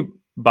 If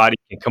anybody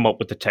can come up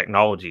with the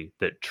technology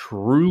that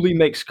truly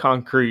makes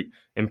concrete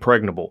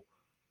impregnable,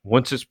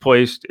 once it's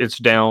placed, it's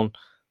down,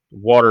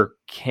 water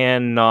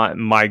cannot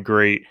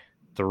migrate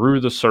through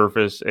the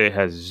surface. It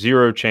has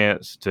zero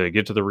chance to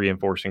get to the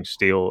reinforcing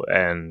steel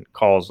and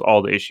cause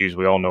all the issues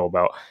we all know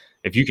about.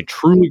 If you can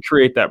truly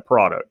create that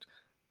product,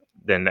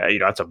 then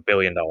that's $1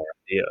 billion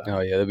idea. Oh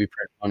yeah, that'd be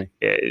pretty funny.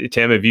 Yeah,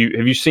 Tim, have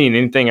you seen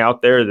anything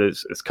out there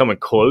that's coming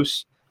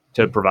close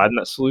to providing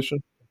that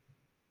solution?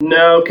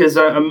 No, because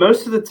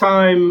most of the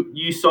time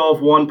you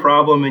solve one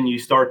problem and you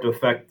start to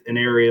affect an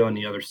area on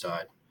the other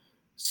side.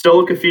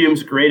 Silica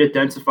fume's great at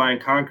densifying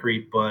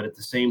concrete, but at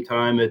the same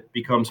time, it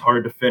becomes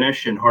hard to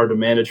finish and hard to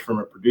manage from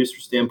a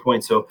producer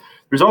standpoint. So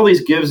there's all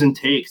these gives and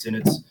takes, and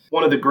it's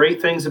one of the great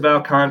things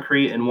about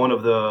concrete, and one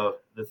of the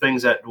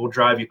things that will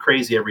drive you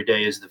crazy every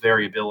day is the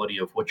variability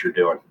of what you're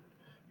doing.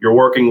 You're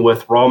working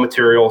with raw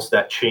materials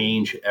that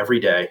change every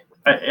day.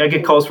 I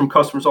get calls from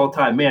customers all the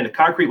time. Man, the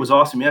concrete was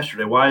awesome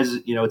yesterday. Why is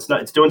it,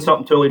 it's doing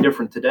something totally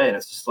different today? And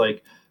it's just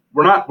like,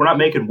 we're not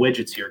making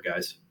widgets here,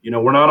 guys.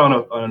 We're not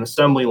on an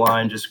assembly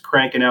line just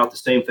cranking out the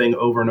same thing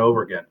over and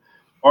over again.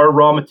 Our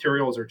raw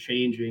materials are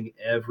changing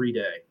every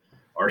day.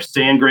 Our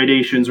sand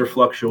gradations are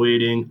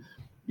fluctuating.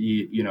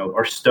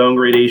 Our stone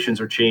gradations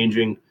are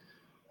changing.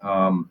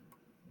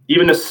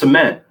 Even the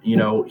cement,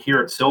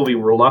 here at Sylvie,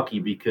 we're lucky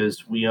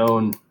because we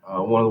own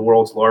one of the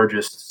world's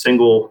largest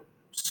single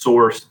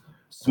source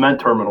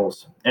cement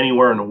terminals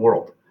anywhere in the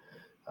world.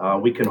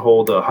 We can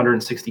hold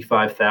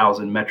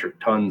 165,000 metric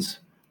tons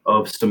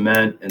of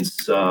cement and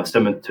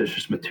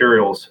cementitious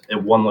materials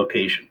at one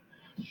location.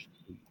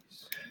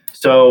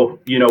 So,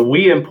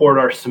 we import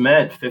our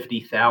cement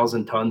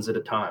 50,000 tons at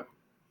a time,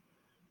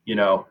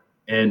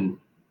 and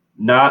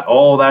not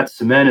all that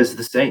cement is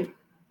the same.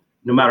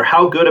 No matter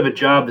how good of a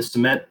job the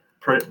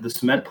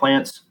cement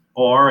plants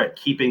are at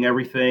keeping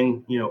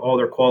everything, all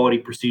their quality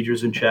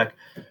procedures in check,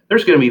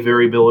 there's going to be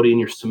variability in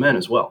your cement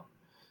as well,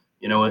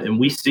 and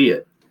we see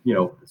it.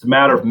 It's a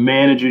matter of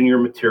managing your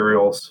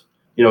materials,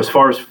 as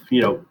far as,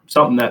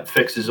 something that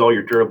fixes all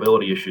your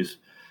durability issues.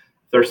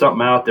 If there's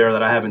something out there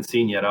that I haven't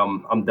seen yet,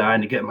 I'm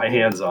dying to get my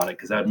hands on it,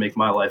 because that'd make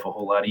my life a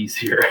whole lot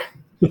easier.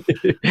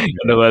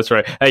 No, that's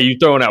right. Hey, you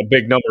throwing out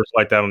big numbers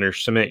like that on your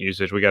cement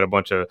usage. We got a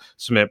bunch of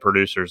cement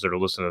producers that are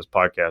listening to this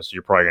podcast. So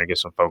you're probably going to get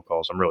some phone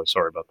calls. I'm really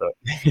sorry about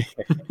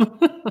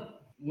that.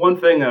 One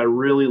thing I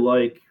really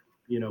like,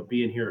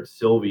 being here at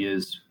Sylvia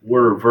is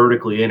we're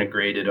vertically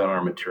integrated on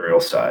our material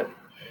side.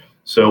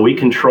 So we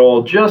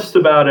control just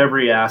about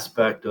every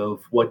aspect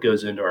of what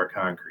goes into our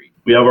concrete.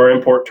 We have our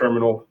import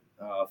terminal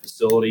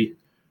facility.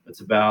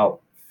 It's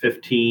about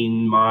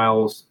 10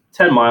 miles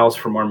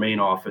from our main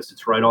office.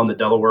 It's right on the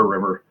Delaware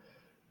River.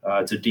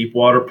 It's a deep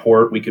water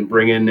port. We can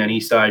bring in any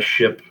size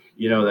ship,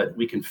 that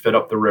we can fit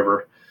up the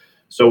river.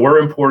 So we're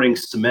importing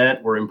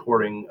cement. We're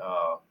importing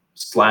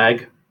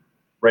slag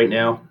right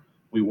now.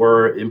 We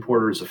were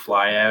importers of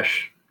fly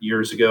ash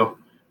years ago.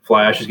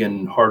 Fly ash is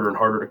getting harder and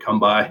harder to come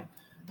by,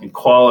 and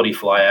quality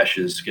fly ash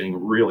is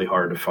getting really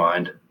hard to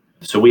find.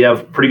 So we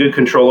have pretty good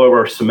control over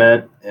our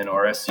cement and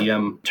our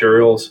SCM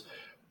materials.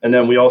 And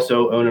then we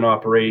also own and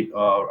operate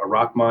a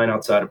rock mine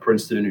outside of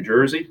Princeton, New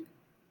Jersey.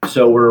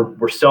 So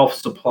we're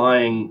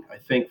self-supplying, I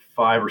think,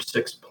 5 or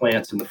 6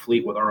 plants in the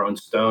fleet with our own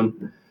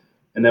stone.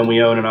 And then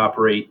we own and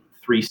operate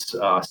 3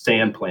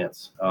 sand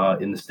plants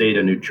in the state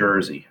of New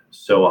Jersey.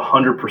 So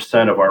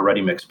 100% of our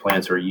ready mix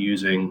plants are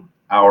using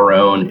our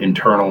own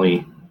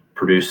internally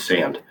produced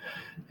sand.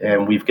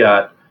 And we've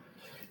got,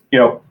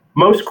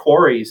 most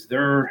quarries,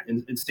 they're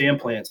in sand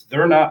plants,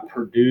 they're not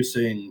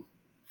producing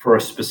for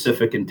a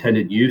specific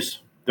intended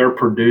use. They're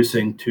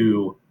producing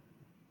to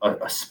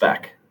a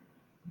spec,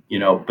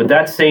 but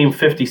that same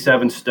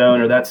 57 stone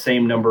or that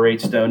same number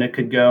 8 stone, it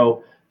could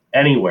go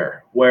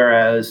anywhere.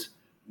 Whereas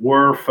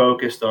we're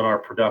focused on our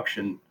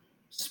production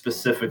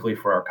specifically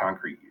for our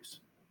concrete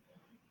use.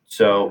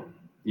 So,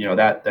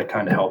 that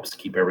kind of helps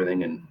keep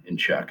everything in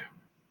check.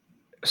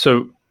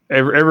 So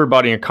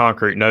everybody in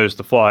concrete knows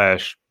the fly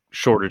ash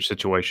shortage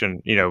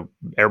situation.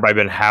 Everybody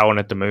been howling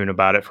at the moon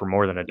about it for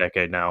more than a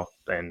decade now.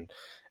 And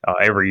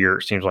every year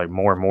it seems like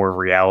more and more of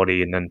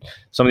reality. And then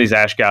some of these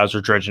ash guys are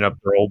dredging up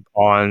their old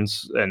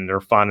ponds and they're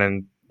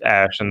finding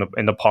ash in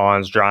the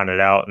ponds, drying it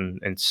out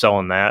and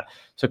selling that.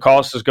 So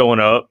cost is going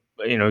up,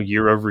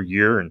 year over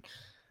year. And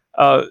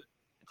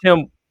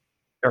Tim,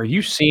 are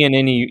you seeing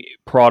any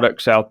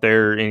products out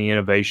there, any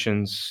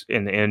innovations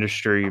in the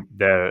industry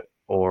that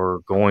are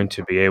going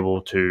to be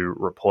able to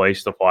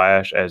replace the fly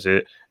ash as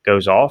it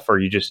goes off? Or are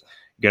you just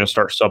going to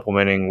start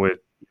supplementing with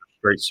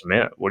straight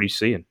cement? What are you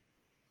seeing?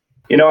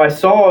 I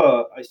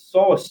saw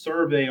a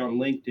survey on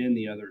LinkedIn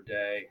the other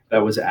day that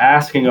was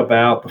asking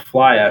about the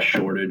fly ash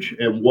shortage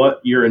and what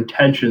your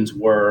intentions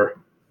were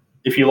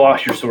if you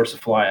lost your source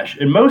of fly ash.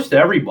 And most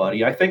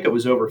everybody, I think it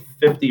was over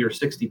 50 or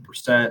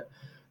 60%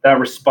 that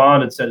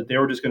responded said that they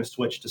were just going to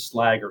switch to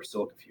slag or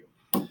silica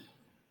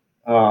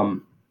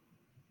fume.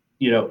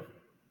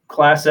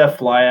 Class F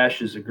fly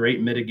ash is a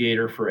great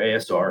mitigator for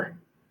ASR.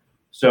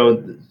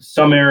 So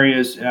some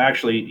areas,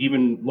 actually,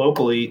 even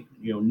locally,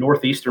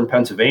 northeastern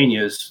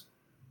Pennsylvania is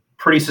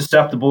pretty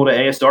susceptible to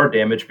ASR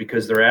damage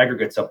because their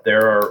aggregates up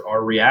there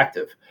are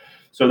reactive.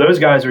 So those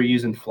guys are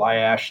using fly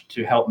ash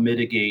to help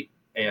mitigate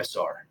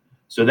ASR.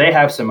 So they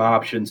have some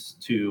options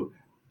to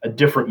a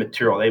different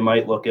material. They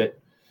might look at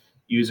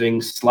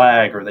using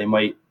slag, or they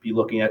might be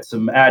looking at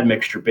some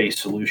admixture-based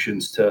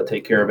solutions to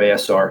take care of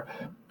ASR.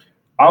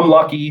 I'm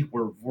lucky.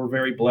 We're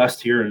very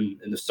blessed here in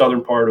the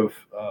southern part of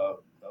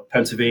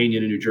Pennsylvania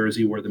and New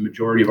Jersey, where the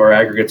majority of our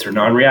aggregates are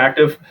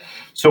non-reactive.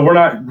 So we're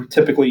not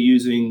typically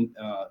using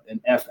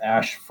an F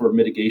ash for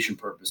mitigation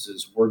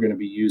purposes. We're going to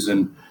be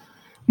using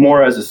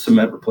more as a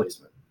cement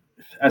replacement.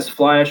 As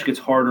fly ash gets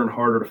harder and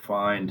harder to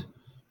find,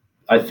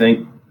 I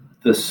think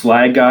the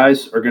slag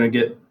guys are going to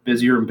get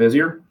busier and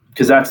busier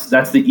because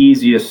that's the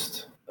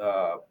easiest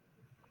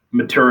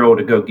material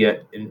to go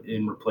get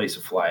in replace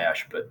of fly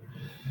ash. But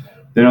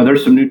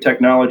there's some new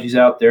technologies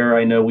out there.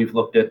 I know we've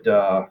looked at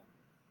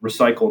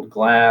recycled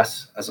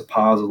glass as a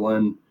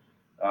pozzolan.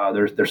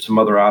 There's some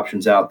other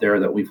options out there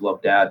that we've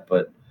looked at,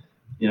 but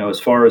as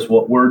far as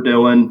what we're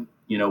doing,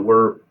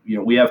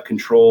 we have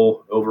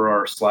control over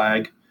our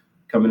slag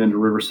coming into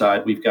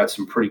Riverside. We've got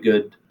some pretty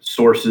good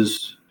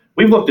sources.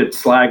 We've looked at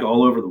slag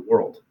all over the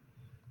world,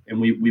 and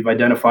we've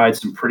identified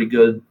some pretty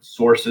good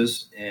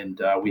sources,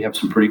 and we have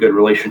some pretty good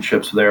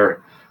relationships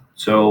there.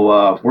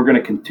 So we're going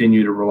to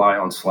continue to rely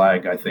on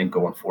slag, I think,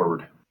 going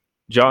forward.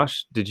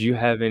 Josh, did you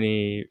have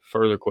any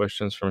further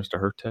questions for Mr.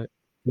 Hurtek?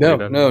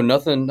 No,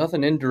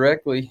 nothing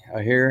indirectly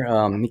here.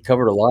 He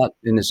covered a lot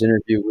in this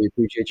interview. We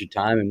appreciate your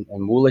time, and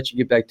we'll let you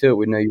get back to it.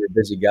 We know you're a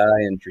busy guy,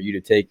 and for you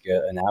to take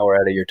an hour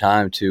out of your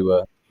time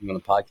to be on the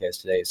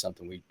podcast today is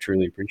something we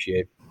truly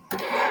appreciate.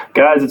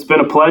 Guys, it's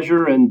been a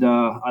pleasure, and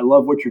I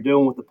love what you're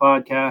doing with the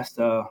podcast.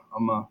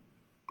 I'm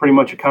pretty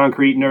much a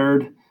concrete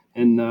nerd,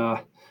 and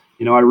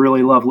I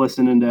really love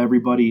listening to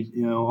everybody,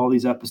 all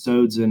these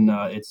episodes, and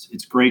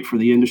it's great for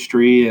the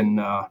industry,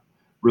 and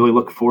really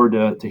looking forward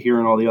to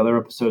hearing all the other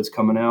episodes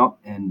coming out,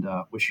 and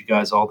wish you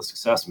guys all the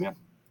success, man.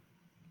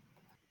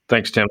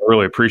 Thanks, Tim. I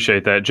really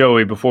appreciate that.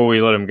 Joey, before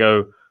we let him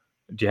go,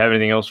 do you have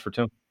anything else for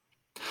Tim?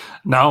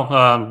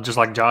 No, just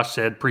like Josh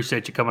said,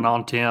 appreciate you coming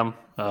on, Tim.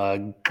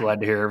 Glad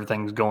to hear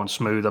everything's going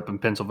smooth up in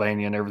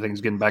Pennsylvania and everything's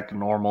getting back to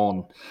normal,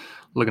 and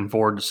looking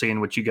forward to seeing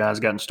what you guys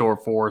got in store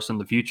for us in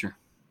the future.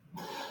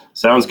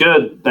 Sounds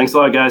good. Thanks a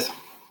lot, guys.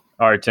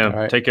 All right, Tim. All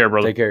right. Take care,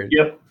 brother. Take care.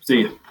 Yep. See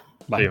you.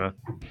 Bye. See you, man.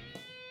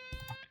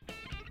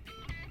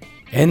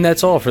 And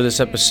that's all for this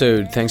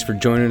episode. Thanks for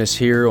joining us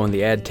here on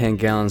the Add 10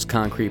 Gallons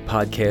Concrete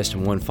podcast.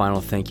 And one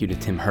final thank you to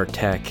Tim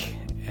Hurtak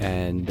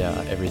and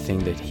everything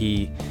that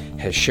he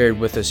has shared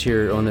with us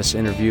here on this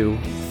interview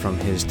from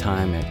his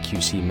time at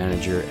QC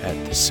Manager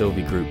at the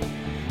Sylvie Group.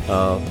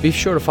 Be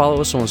sure to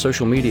follow us on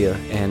social media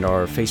and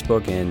our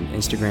Facebook and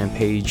Instagram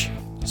page.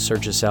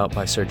 Search us out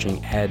by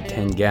searching Add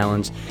 10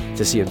 Gallons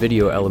to see a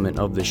video element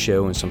of the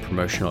show and some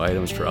promotional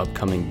items for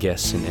upcoming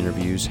guests and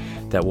interviews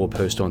that we'll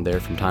post on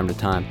there from time to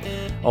time.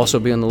 Also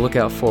be on the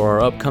lookout for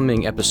our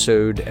upcoming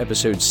episode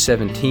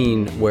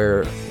 17,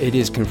 where it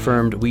is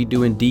confirmed we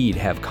do indeed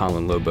have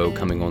Colin Lobo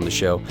coming on the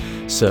show.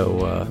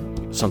 So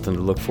something to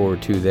look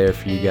forward to there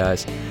for you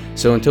guys.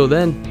 So until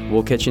then,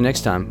 we'll catch you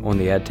next time on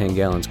the Add 10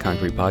 Gallons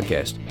Concrete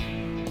podcast.